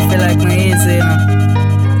somebody feel like me easy, you know.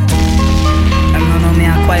 Them don't know me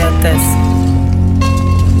a quiet test.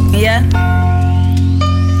 Yeah.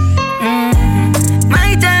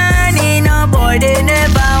 My journey, no boy, they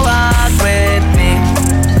never walk with me.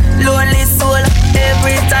 Lonely soul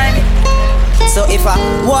every time. So if a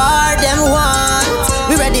war them want,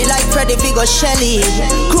 we ready like ready fi go Shelly.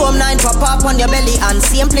 Chrome 9 pop up on your belly. And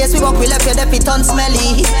same place we walk, we left your depth on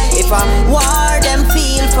smelly. If I war them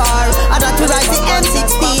feel far, I got to ride the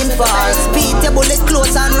M16 far. Speed the bullet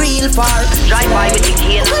close and real far. Drive by with the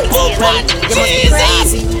kill. You must be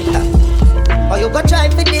crazy. Or you go try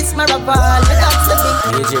for this Maraval. You got to be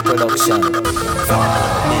DJ Production.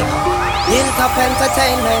 Hilltop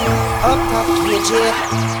Entertainment. Up top KJ.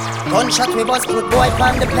 Gunshot we bust put boy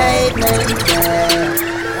on the pavement. Yeah.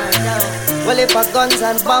 Well if I guns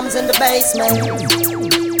and bombs in the basement.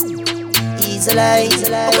 Easily.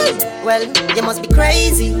 Well you must be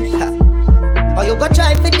crazy. Or you go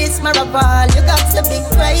try for this Maraval. You got to be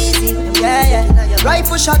crazy. Yeah.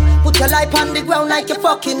 Rifle shot, put your life on the ground like you're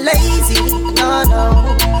fucking lazy. No.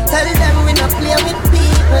 Tell them we not play with people.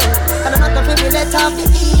 And I'm not gonna be let off the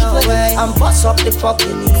evil. I'm boss up the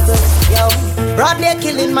fucking evil. Yo, broadly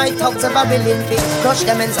killing my thugs of a billion feet. Crush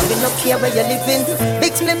them ends up in no care where you living.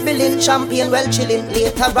 Big split billing, champion well chilling.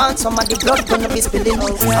 Later on some of the blood gonna be spilling.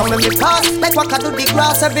 And when we pass, like what I do the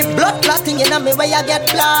grass. Every blood clotting in me where you get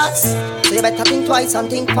blast. So you better think twice and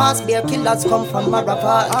think fast. Bear killers come from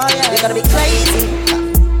Maraval. You gotta be crazy.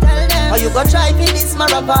 Or you go try for this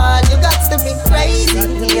Maraval. You got to be crazy.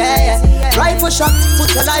 Yeah. Rifle shot,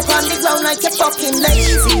 put your life on the ground like you're fucking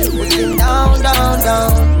lazy. Putting down.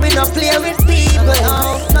 We don't play with people.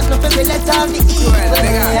 Not nothing we let off the evil.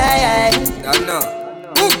 Yeah.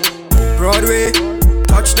 Broadway,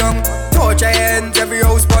 touchdown. Touch your hands, every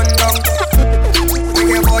house burn down. We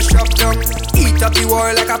can wash up down. Eat up the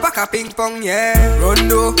wall like a pack of ping pong, yeah.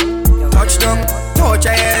 Rondo, touchdown. Touch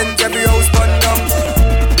your hands, every house burn down.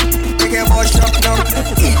 We can wash up down.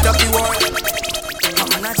 Eat up the wall.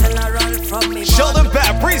 I'm a general from me. Sheldon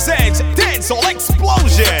Bap presents Dancehall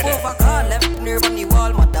Explosion. Overcall left near on the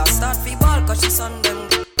wall. Mother start free ball cause she's on them.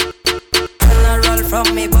 General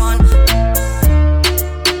from me born.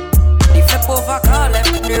 The flip overcall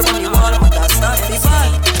left near on the wall. Mother start free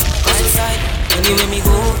ball. Anywhere me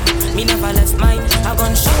go, me never left mine. I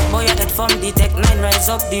gun shot boy your head from the Tech 9. Rise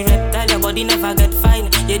up the reptile, your body never get fine.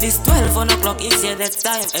 Yeah, this 12 on o'clock is yeah that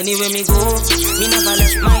time. Anywhere me go, me never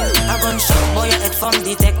left mine. I gun shot boy your head from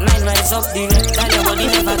the Tech 9. Rise up the reptile, your body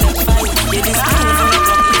never get fine. Yeah, this 12 on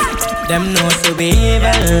o'clock is yeah that time. Them know so we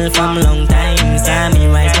evil from long time. Sammy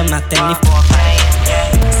rise from Mac 10-4-5.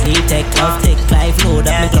 See take love, take life, load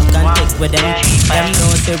up me clock and take with them. Them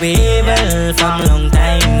know so we evil from long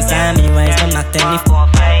time. Sammy rise from Mac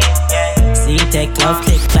 10-4-5. See take love,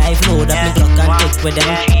 take life, load up me clock and take with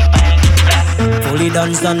them. Fully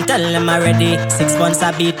done, tell them already. 6 months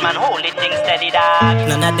a beat, man, hold it thing steady, dog.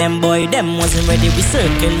 None of them boy, them wasn't ready. We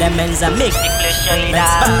circle them ends and make the place shiny, dog.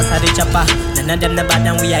 Let's pass at the chopper. None of them the bad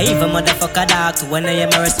and we are even motherfucker, dog. So when I am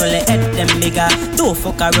a so let head them bigger. Don't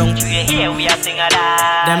fuck around, you hear we are sing a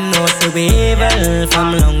dog. Them know so we evil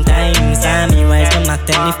from long time. Sammy rise from Mac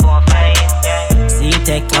 10-4-5. See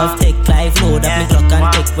take love, take life, load up me clock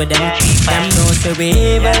and take with them. Them know so we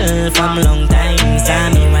evil from long time.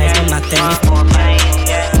 Sammy rise from Mac 10-4-5.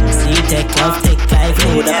 See take love, take life,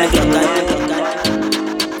 load up me clock and take with them.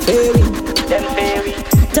 Fairy, them fairy.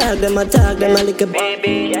 Tag them a like a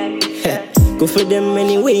baby. Go for them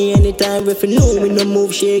anyway, anytime if you know we no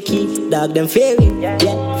move shaky. Dog them fairy, yeah,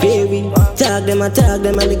 fairy. Tag them a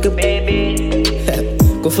like a baby.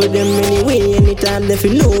 Go for them anyway, anytime if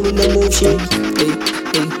you know we no move shaky.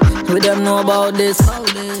 We them know about this.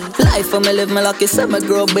 Life for me live me lucky, so me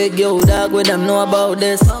grow big, yo dog. We them know about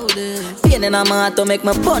this. Pain in my heart to make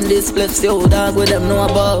me pun this spliffs, yo dog. We them know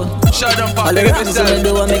about. All the rhymes me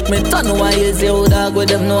do make me turn wise, yo dog. We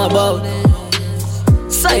them know about.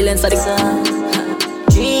 Silence of the sun.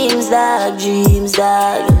 Dreams dog,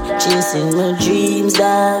 chasing my dreams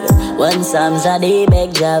dog. One Psalms a day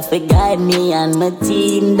beg Jah for guide me and my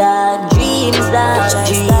team dog. Dreams dog,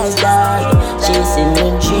 chasing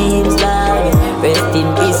my dreams dog. Rest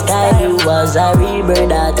in peace, Kyle, you was a real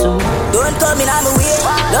brother too. Don't come in on my way.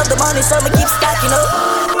 Love the money, so me keep stacking up.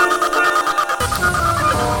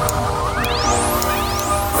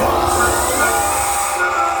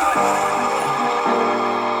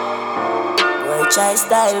 Try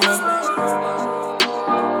style me,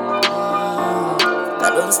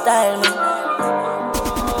 but don't style me.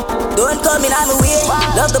 Don't come in on my way.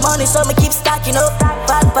 Love the money, so me keep stacking up.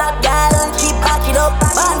 Fat girl, keep backing up.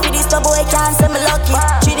 Man for this the boy can't say me lucky.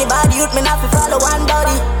 Treat the body youth, me not fi follow one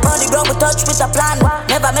body. On the ground we touch with a plan.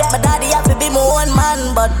 Never met my daddy, have to be my own one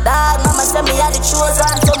man, but dog, mama say me had the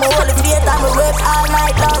chosen. So me hold the faith and me work all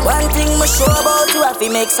night long. One thing me sure about you, if you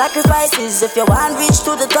make sacrifices, if you want reach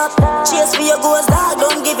to the top, chase for your goals, dog,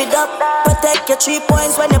 don't give it up. Protect your 3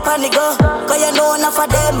 points when you panic go, cause you know enough of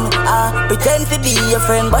them. Pretend to be your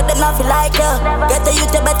friend, but they not feel like you. Get the youth,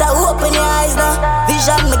 you better open your eyes now.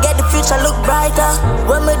 Vision, me get the future look brighter.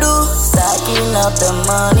 What me do? Stacking up the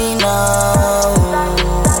money now.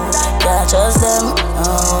 Can't trust them,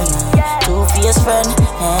 oh yeah. Two-faced friend,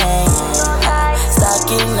 hey, yeah.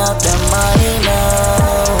 Stacking up the money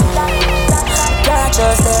now. Can't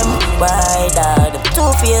trust them, why dog?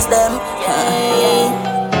 Two-faced them, hey.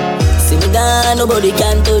 See me gone, nobody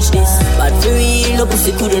can touch this. But for real, no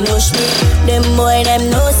pussy couldn't rush me. Them boy, them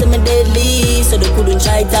know say me deadly, so they couldn't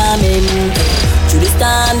try timing. Through this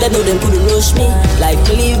time, they know them couldn't rush me. Like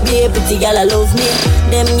me live be a pretty gal, I love me.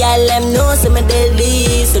 Them gal, them know say me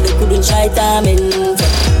deadly, so they couldn't try timing.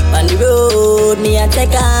 On the road, me a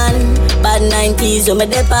take on. Bad 90s, so me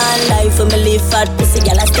depend. Life for me live fat, pussy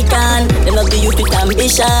gal, I stick on. They love the youth with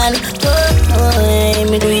ambition.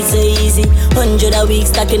 Me do it so easy. 100 a week,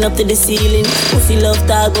 stacking up to the ceiling. Pussy love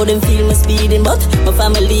talk, go them feel me speeding. But my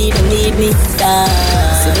family, they need me.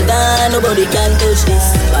 See me down, nobody can touch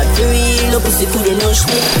this. But for real, no pussy couldn't rush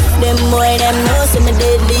me. Them boy, them know say me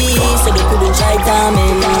deadly, so they couldn't try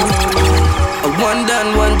timing. One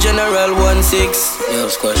done, one general,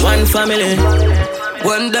 1-6. One family.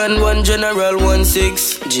 One done, one general,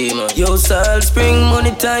 1-6. G-man. Yo, Salt Spring,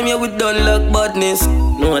 money time, yeah, we done luck badness.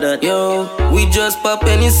 Know that. Yo, we just pop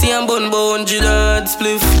NEC and bun 100 hard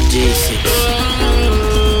spliff. G6.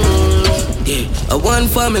 Yeah. One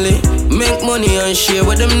family, make money and share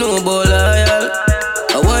with them no ball loyal.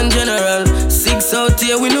 One general, 6 out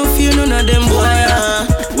here, we no fear none of them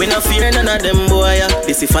boy. We no fear none of them boy.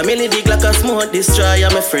 This is family big like a smoke destroyer.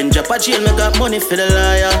 My friend drop a jail, me got money for the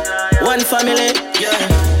liar. One family,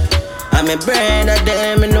 yeah. I'm a brand of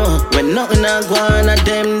them, you know. When nothing I go on at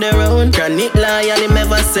them, they run. Chronic liar, they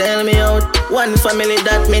never sell me out. One family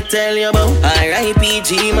that me tell you about. R.I.P.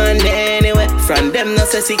 G-man anyway. From them no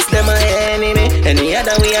say 6, them a enemy. Any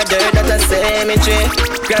other way a dirt that a cemetery.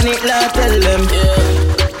 Chronic law tell them, yeah.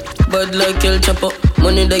 Bad like El Chapo.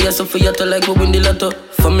 Money that you suffer you to like we win the lotto.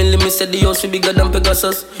 Family me said the house we bigger than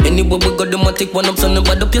Pegasus. Anywhere we got the matic one up, so no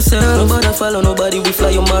bad up yourself. Nobody follow nobody, we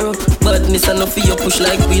fly your marrow. Badness and no for you push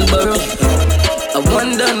like wheelbarrow. A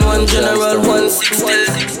one done, one general, 1-6.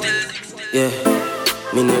 Yeah,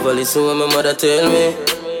 me never listen when my mother tell me.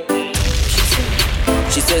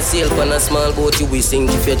 She said sail on a small boat you will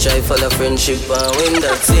sink. If you try follow friendship and when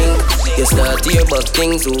that sink. You start here back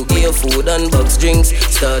things, who give food and box drinks.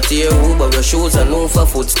 Start here who buy your shoes and no for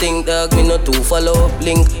food stink. Dog me not to follow up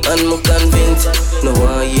link and me convinced. No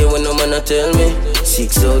one hear when no man a tell me.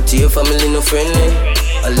 6 out here family no friendly.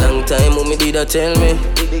 A long time who me did a tell me.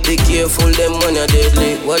 Be careful them when you're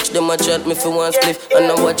deadly. Watch them a chat me for one spliff. And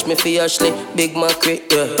now watch me for Ashley. Big Macri,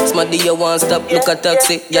 yeah. Smaddy you want stop, look at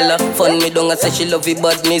taxi. Yalla, fun me down, I say she love it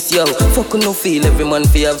badness, yo. Fuck no feel, every man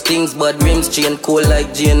fi have things. Bad rims, chain cold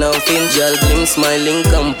like Jane and Finn. Y'all glim smiling,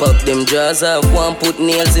 come pop them jaws off. One put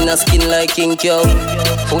nails in a skin like King Cow.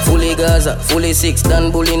 Fully Gaza, fully 6.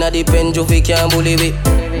 Dan bully na the pen, Jovi can't bully me.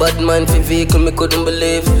 Bad man fi vehicle, me couldn't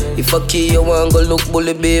believe. If I key you want go look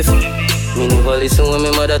bully beef. Me never listen when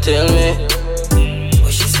my mother tell me.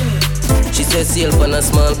 What she say? She said sail on a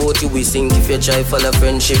small boat you will sink. If you try follow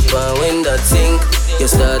friendship and when that sink. You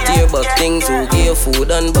start here back things, who give food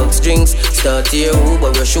and box drinks. Start here who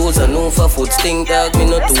buy your shoes and no for food stink. Dog me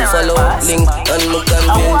not to follow link and no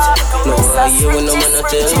convince. No I hear when no man a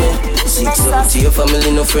tell me. 6 out here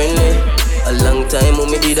family no friendly. A long time who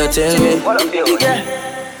me did a tell me.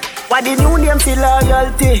 Why the new name for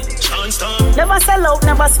loyalty? Never sell out,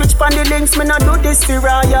 never switch on the links. Me not do this for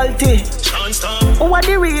royalty. Who are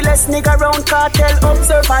the realest nigga round cartel?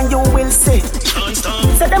 Observe and you will see.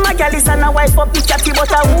 So them a gal is and a wife up the chatty, but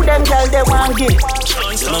a who them gal they want get.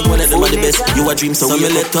 Man, one of them are the best. You a dream, so me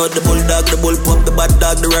let out the bulldog, the bull pup, the bad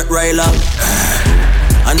dog, the Rottweiler.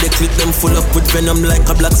 And they clip them full up with venom like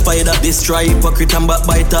a black spider. Destroy hypocrite and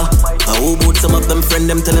backbiter. I who boot some of them friend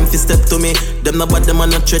them tell them fi step to me. Them not bad, them are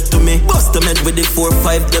not threat to me. Bust them head with the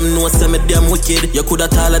 4-5, them know say me damn wicked. You coulda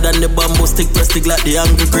taller than the bamboo stick, press stick like the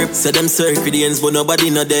angry grip. Say them circle the ends but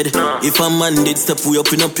nobody not dead. If a man did step we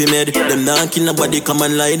up in him head. Them not kill nobody, come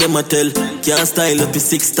and lie them a tell. Can't style up his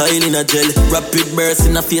 6 style in a gel. Rapid burst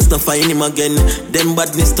in a face to find him again. Them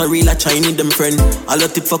badness to real a Chinese them friend. All the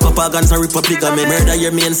tip fuck up our guns and Republic of me. Murder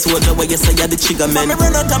your main soldier where you say you're the trigger man. Me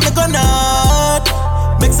run out and me gun out.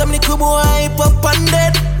 Make some little boy hype up and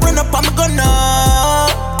dead. Run up and me gun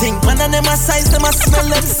out. Think man and them a size, them a smell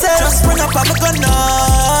themselves. Just run up and me gun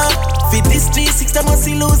out. Feed the streets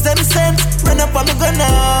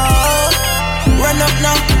now. Run up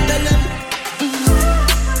now, tell them.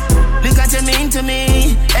 Look at you mean to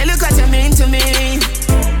me. Hey, look at you mean to me.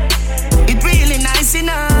 It really nice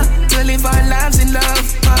enough to live our lives in love.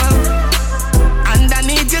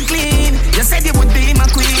 Underneath you clean. You said you would be my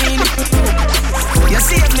queen. You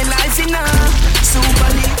saved me life enough.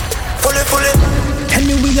 Superly. Fully.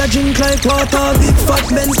 Anyway, I drink like water. Big fat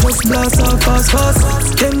Benz just blast off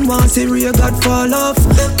fast. Them want see real God fall off.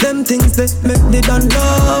 Them things that make they done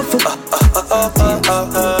laugh.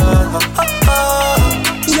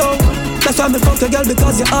 Yo, that's why me fuck a girl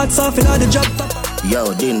because your heart's off in all the job.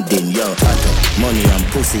 Yo, din, yo, atto. Money and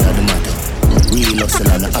pussy are the matter. Real hustle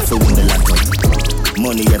and I feel win the lotto.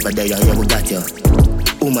 Money ever there, yeah, we got you.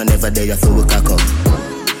 Woman ever there, so we cock up.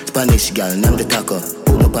 Spanish girl, name the taco.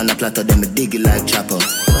 Put me up on a platter, then me dig it like chopper.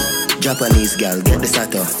 Japanese girl, get the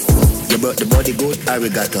sato. You brought the body good,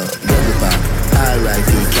 arigato. Double park,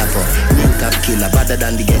 R.I.P. Capper. Real top killer, better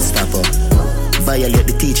than the Gestapo. Violate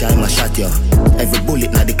the teacher, I'ma shot you. Every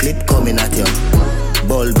bullet now the clip coming at you.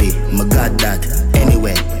 Bulby, my god that.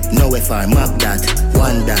 Anyway, nowhere far, map that.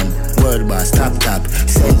 One down, world boss, top.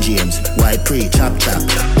 St. James, white pre, chop.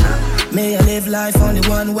 May I live life only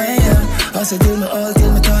one way, Also do me all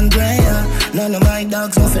till me turn grey, None of my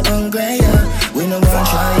dogs nothing hungry, We no one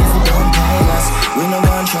try if you don't pay us. We no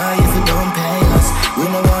one try if you don't pay us. We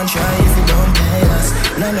no one try if you don't pay us.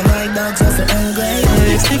 None of my dogs nothing hungry.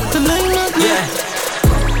 Stick to line up, yeah.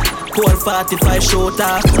 Cold 45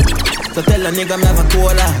 shooter. So tell a nigga me have a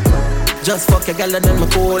cola. Just fuck a gal and then me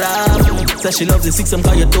cola. Say she loves the 6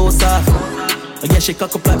 cause you too soft. Yeah, she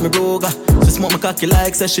cock up like me Ruger. She smoke my cocky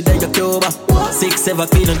like say she dig a Cuba. 6'7"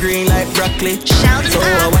 clean and green like broccoli. So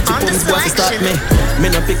I watch you put me boy to stop me. Me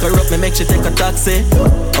no pick her up, me make she take a taxi.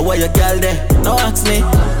 Why your girl there? No ask me.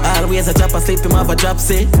 Always a chop asleep, him have a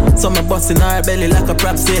dropsy. So me bust in her belly like a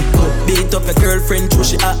propsy. Beat up your girlfriend, true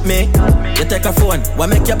she at me. You take her phone, why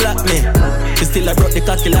make you block me? She still a broke the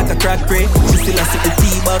cocky like a crack break. She still a sit the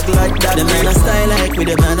tea-bag like that. The man a style like me,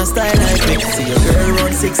 the man a style like me. See your girl run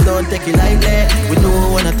 6, don't take it lightly. We know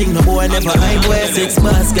one a thing, no boy never hide way. 6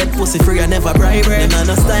 bars, get pussy free, I never bribe her. The man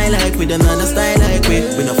a style like we, the man a style like we.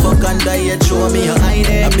 We no fuck on diet, show me your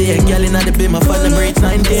ID. I be a girl in the beam, I find them reach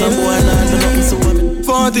 19. Some boy not do nothing so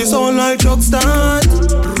 40 sound like truck start.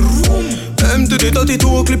 M to the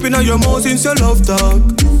 32 clipping on your mouth since your love talk.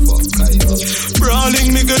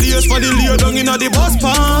 Brawling me good ears for the lay down in the bus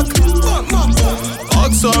park.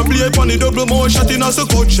 Ox or blade on the double more shot in a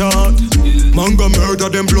cut shot. Man go murder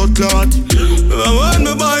them blood clot. When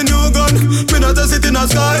me buy new gun, me not a sit in a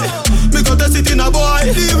sky. Me got a sit in a boy.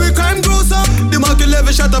 The crime gruesome, the Mark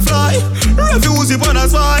 11 shot a fly. Refuse it on a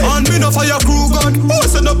spy. And me no fire crew gun, who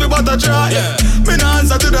send up me but a try. Me no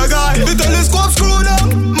answer to the guy. The telescope screw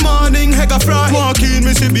down, morning heck a fry. Walk in,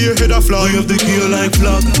 me see be a head a fly. Of the kill like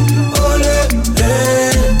flag. Ole,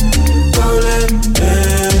 ole,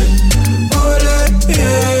 ole,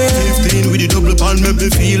 yeah. 15 with the double pan make me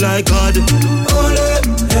feel like God. Ole,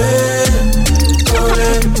 ole,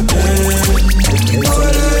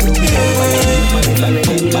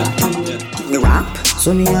 me rap.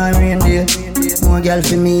 Sunny and reindeer. More girl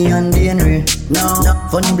for me and DNA. No,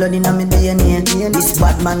 funny blood in my DNA. This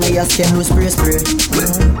bad man we a scam no spray.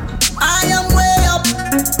 I am way up.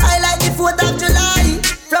 I like the 4th of July.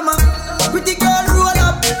 From a pretty girl roll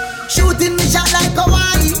up, shooting me shot like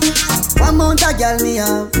Hawaii. One mount a girl me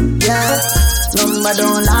have, yeah. Number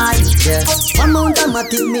don't lie, yeah. One mount a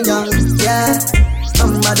matic me young, yeah.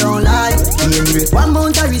 Number don't lie, yeah. One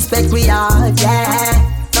mount a respect we have, yeah.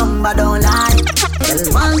 Number don't lie.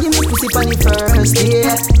 Tell man give me pussy for the first day.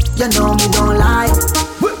 You know me don't lie.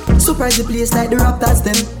 Surprise the place like the Raptors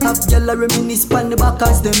them. Have y'all reminisce pan the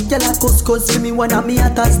backers them. Y'all a cuss for me one of me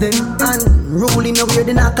attacks them. And rolling away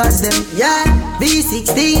the knockers them. Yeah,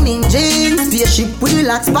 V16 in jeans. Spaceship with the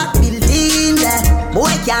lock spot built in. Yeah.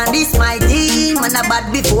 Boy can't diss my team. Man a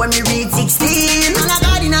bad before me reach 16. Man a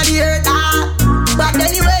god inna the earth but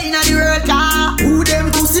anyway inna the world car. Who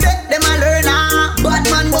them pussy that them a learn bad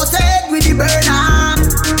man bust head with the burner.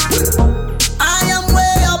 I am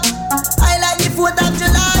way up. I like the 4th of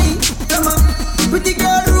July. Pretty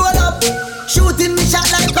girl roll up, shooting me shot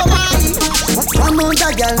like Hawaii. One mount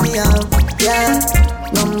a girl me out, yeah.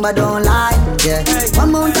 Number don't lie, yeah.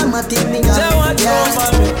 One mount a matic me out, yeah.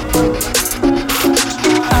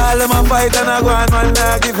 All of my fight and I go and man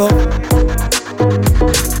I give up.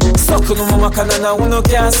 Suck on my macan and I no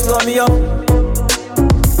can't slow me up.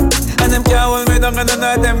 And them can't hold me down and none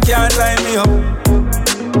of them can't line me up.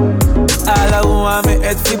 All I want me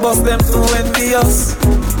head fi bust them too envious.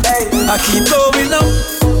 Hey, I keep going up,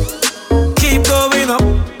 keep going up,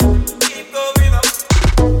 keep going up.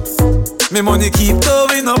 Me money keep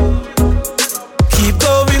going up. Keep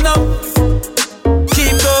going up.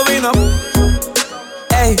 Keep going up.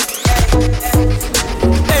 Hey.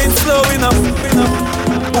 Ain't slowing up.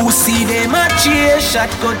 Who see them a chase, shot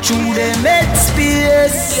go through them head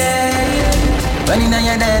space. Yeah. Running on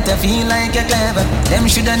your data, feel like you're clever. Them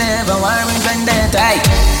shoulda never warrant vendetta. Hey,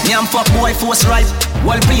 me and fuck boy force right.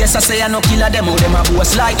 Well, place I say I no killer them, how them a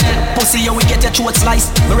boss like. Pussy, you will get your throat sliced.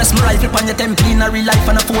 Me rest my rifle on your temple in a real life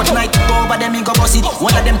and a fortnight. Go over them, you go boss it. One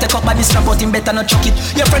of them take up by this strap, but him better not chuck it.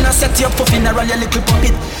 Your friend a set you up for funeral, your little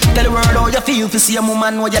puppet. Tell the world how you feel if you see a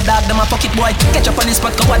woman or your dog, them a pocket boy. Catch up on this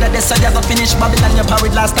spot, cause what the so you go finish. Babylon, you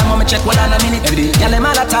parried last time, I'ma check one on a minute. Every day, y'all them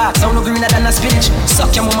all attack, sound no greener than a spinach. Suck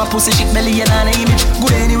your mama pussy, shit belly and an image.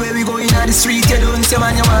 Good anyway, we go in on the street, you don't see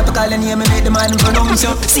man, you want to call your name, make the man pronounce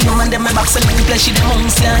you. See you man, them my back, so let me play shit, them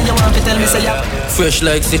months, yeah, and you want to tell me, say yeah. Fresh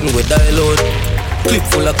like sitting with dialogue. Clip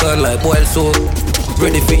full of can like boiled soap.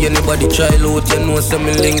 Ready for anybody try load. You know some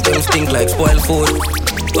link them stink like spoiled food.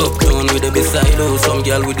 Uptown with the beside oh. Some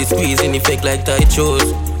girl with the squeeze in effect like tight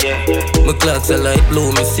shows. My clocks are light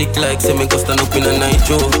blue. Me sick like say me go stand up in a night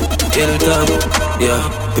show. Hell time, yeah.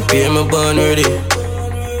 Prepare my band ready.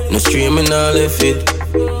 No streaming all left it.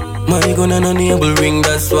 My gun and enable ring.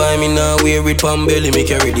 That's why me now wear it palm belly. Me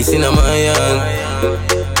carry this in my hand.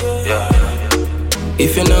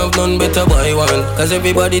 If you know have none better buy one. Cause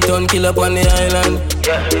everybody turn kill up on the island.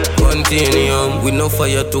 Continuum with no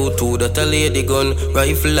fire 2-2 that a lady gun.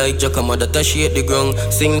 Rifle like Jacama that a shade the ground.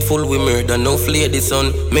 Sing full with murder, no flare the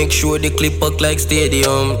sun. Make sure the clip up like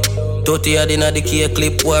stadium. 30 had inna the key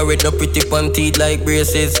clip. Worried no pretty panties like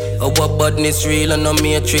braces. Our badness real and no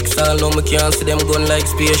matrix. All know me can't see them gun like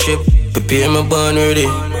spaceship. Prepare my band ready.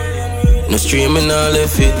 No streaming all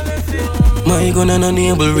left it. My gun and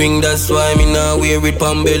enable ring, that's why me now wear it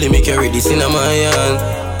palm belly. Me carry this in my hand.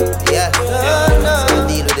 Yeah.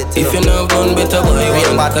 If you know done better buy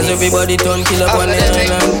one. Cause everybody turn kill up on the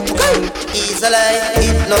island. Easily,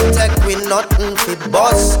 it no tech we nothing fi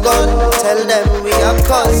boss gun. Tell them we are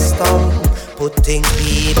custom. Putting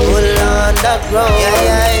people on the ground.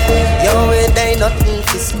 Yeah. Yo, it ain't nothing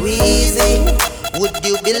fi squeezy. Would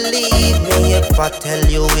you believe me if I tell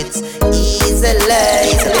you it's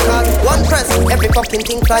easily? Because one press, every fucking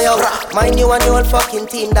thing fly out. My new and old fucking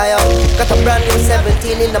team die out. Got a brand new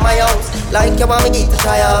 17 in my house. Like you want me get to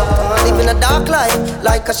try out. I'm living a dark life,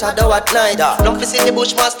 like a shadow at night. Don't be see the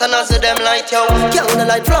bushmaster as them light, yo. Count the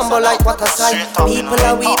light flambo like what a sight. People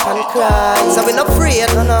are weep and cry. So we not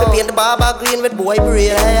afraid, we paint the barber green with boy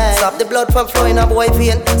brain. Stop the blood from flowing a boy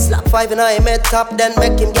vein. Slap 5 in a head top, then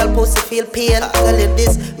make him girl pussy feel pain. Tell you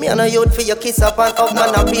this, me and a youth for your kiss up and up.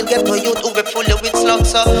 Man, I feel get to youth who be full with slugs.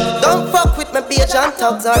 So don't fuck with me bitch and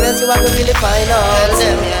thugs, or else you have to really find out. Tell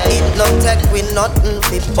them, it no tech we nothing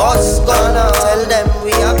fi boss gun. Tell them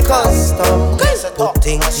we are custom.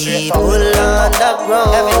 Putting people on the ground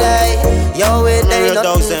every day. Yo, it ain't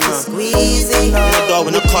nothing fi squeezy. My dog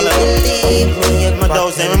with no color. Believe me, my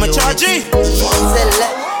dog's name, my chargy.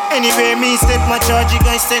 Anyway, me step my chargy,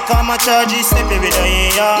 guys take all my chargy, step every day,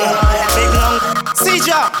 yeah. Big long, see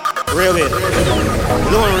ya. Real it.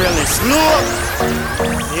 No realness, no.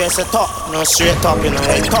 Yes, a top, no straight top, you know,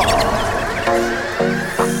 like top.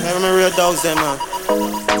 Yeah, my real dogs, them, man.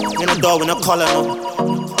 You know, dog with no color,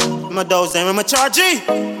 no. My dogs, them, my chargy.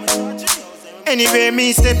 Anyway,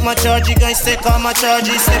 me step my chargy, guys take all my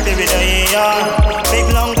chargy, step every day, yeah. Big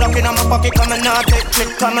long Glock in my pocket, come and not take trick,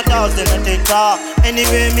 come my dolls, then I take off.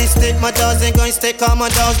 Anyway, me step my dolls, then guys take all my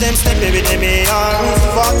dolls, them step every day, me,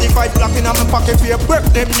 yeah. 45 Glock in my pocket, fear break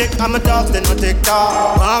them neck, come my dolls, then I take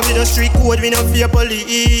off. Man with a street code, we no fear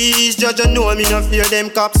police, judge I know me no fear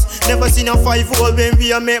them cops. Never seen a 5-hole when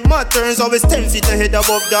we make my turns, always 10 feet ahead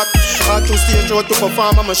above that. I to stage out to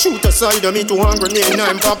perform, I'm a shooter side of me, 200 grenade,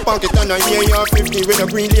 9 pop pocket, and I hear you. 50 with a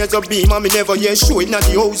green laser beam, and me never yet show it, not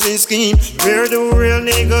the housing scheme. Where the real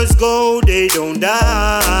niggas go, they don't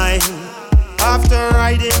die. After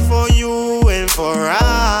riding for you and for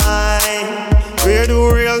I. Where the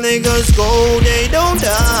real niggas go, they don't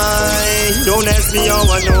die. Don't ask me how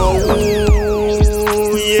I know.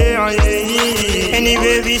 Yeah.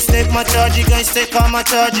 Anyway, we step my chargy, guys take all my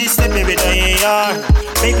chargy, step every day, yeah.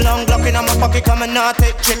 Big long Glock in my pocket, come and not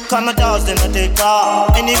take trick, come my dolls, then I take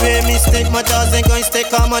off. Anyway, me step my dolls, then guys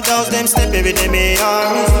take all my dolls, them step every day, me,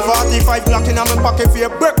 yeah. 45 Glock in my pocket, for you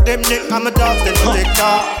break them neck, come my dolls, then I take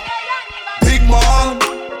off. Big man,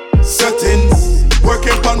 settings,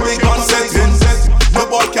 working on big man settings. No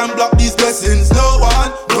boy can block these blessings, no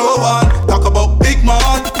one. Talk about big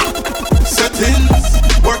man, settings,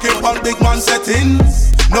 working on big man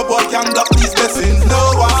settings. No boy can block these blessings, no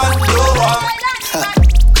one.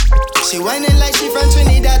 She whining like she from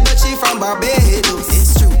Trinidad, but she from Barbados.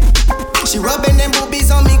 It's true. She rubbing them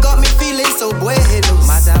boobies on me, got me feeling so buenos.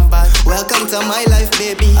 Madam Bad, welcome to my life,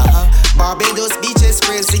 baby. Barbados beach is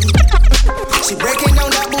crazy. She breaking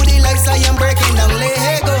down that booty like Zion breaking down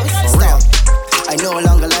Legos. Stop. I no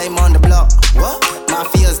longer lime on the block. What?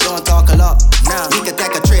 Mafias don't talk a lot. Nah, we could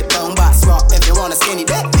take a trip down Bass Rock. If you want a skinny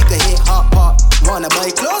dick, we could hit hot pot. Wanna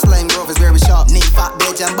buy clothes, Line Rovers very sharp. Need fat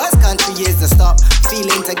bitch and bus country is the stop.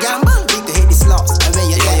 Feeling to gamble, we could hit the slots. And when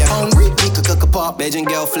you get hungry, we could cook a pop. Beijing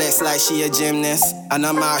girl flex like she a gymnast, and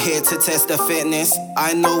I'm out here to test her fitness.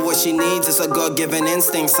 I know what she needs, it's a God-given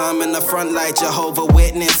instinct. So I'm in the front like Jehovah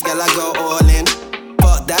Witness. Girl, I go all in.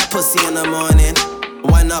 Fuck that pussy in the morning.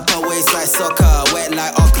 Wind up her waist like soccer, wet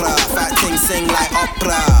like okra. Fat thing sing like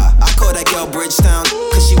opera. I call that girl Bridgetown,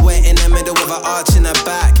 cause she wet in the middle with an arch in her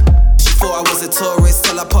back. She thought I was a tourist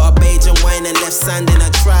till I put a beige and wine and left sand in her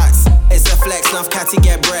tracks. It's a flex, enough catty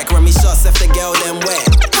get break. Run me shots left the girl then wet.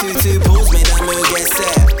 Two pulls made that move get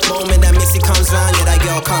set. Moment that Missy comes round, yeah that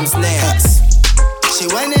girl comes next. She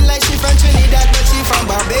whining like she from Trinidad, but she from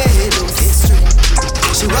Barbados. It's true.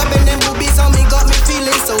 She rubbing them boobies on me, got me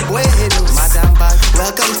feeling so buenos. Madam Bad,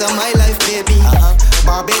 welcome to my life, baby.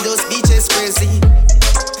 Barbados beach is crazy.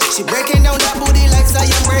 She breaking down that booty like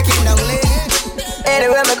Zion breaking down Legos.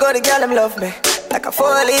 Anywhere me go, the girl them love me. Like a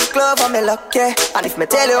 4-leaf glove on me luck, yeah. And if me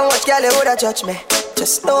tell you what girl you woulda judge me,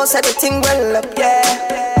 just know say the thing well up,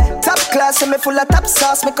 yeah. Top class, and me full of top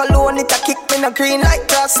sauce. Me cologne it a kick me no green like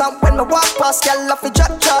grass. And when me walk past, girl off a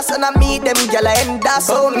drop trust. And I meet them girl I end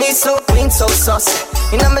us. Oh, me so clean, so saucy.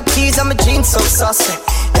 Inna my tees and my jeans so saucy.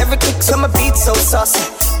 Every kick so my beat so saucy.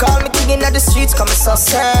 Call me king inna the streets, come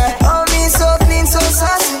saucy. Oh, me so clean, so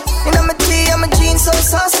saucy. Inna my tee and my jeans so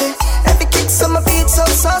saucy. Every kick so my beat so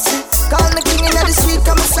saucy. Call me king inna the street,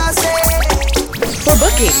 come saucy. For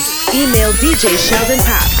bookings, email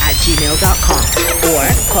djsheldonpap@gmail.com or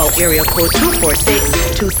call area code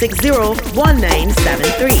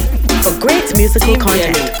 246-260-1973. For great musical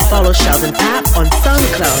content, follow Sheldon Pap on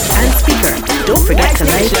SoundCloud and Speaker. Don't forget to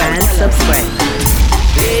like and subscribe.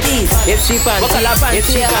 Ladies, if she panty, if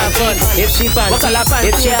she pan, if she panty,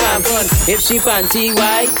 if she pan, if she panty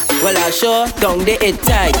white, well I sure down the it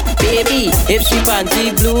tight. Baby, if she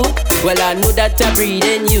panty blue, well I know that I'm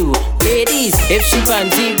breeding you. Ladies, if she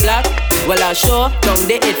panty black, well I sure down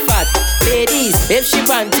the it fat. Ladies, if she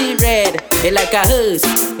panty red, it like a hearse,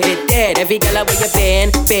 it dead. Every girl where you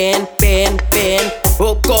bend.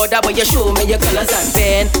 Oh God, that way you show me your colors and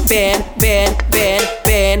bend.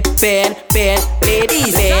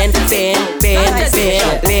 Ladies, bend.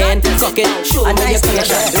 Fuck it, show me your colors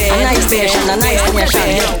and bend. A nice nation.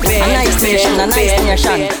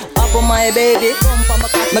 Up on my baby,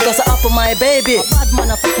 because up on my baby,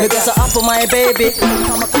 because up on my baby,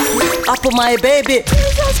 up on my baby,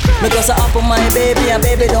 because up on my baby and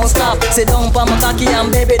baby don't stop. Sit down for my cocky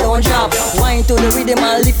and baby don't drop. Wine to the rhythm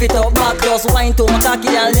and lift it up back. Just wine to my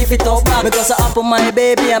cocky and lift it up back. Because up on my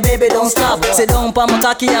baby and baby don't stop. Sit down for my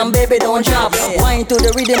cocky and baby don't drop. Wine to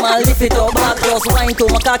the rhythm and lift it up back. Just wine to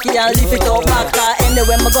my cocky and lift it up back.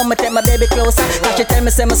 Anyway, me go me take my baby closer. Cause she tell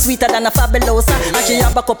me say me sweeter than a fabulosa. And she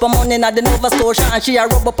have a cup of money in the Nova Scotia. And she a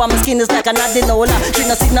rub up on my skin is like an adenola. She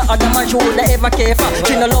no see no other man she woulda ever care for.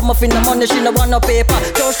 She no love me for the money, she no want no paper.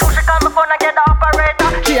 So she call me phone and get the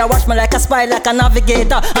operator. She a watch me like a spy, like a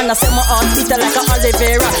navigator. And I say my heart beat like a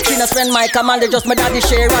Oliveira. She no spend my command, just my daddy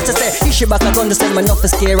share. She say, if she back a gun, to send me enough to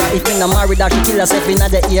scare her. If me no married her, she kill herself in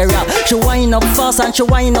the area. She wind up fast and she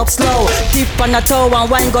wind up slow. Tip on her toe and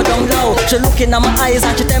wine go down low. She looking at my eyes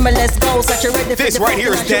and she tell me let's go. So she ready for this right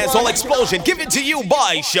here is Dancehall Explosion, given to you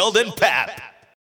by Sheldon Pap.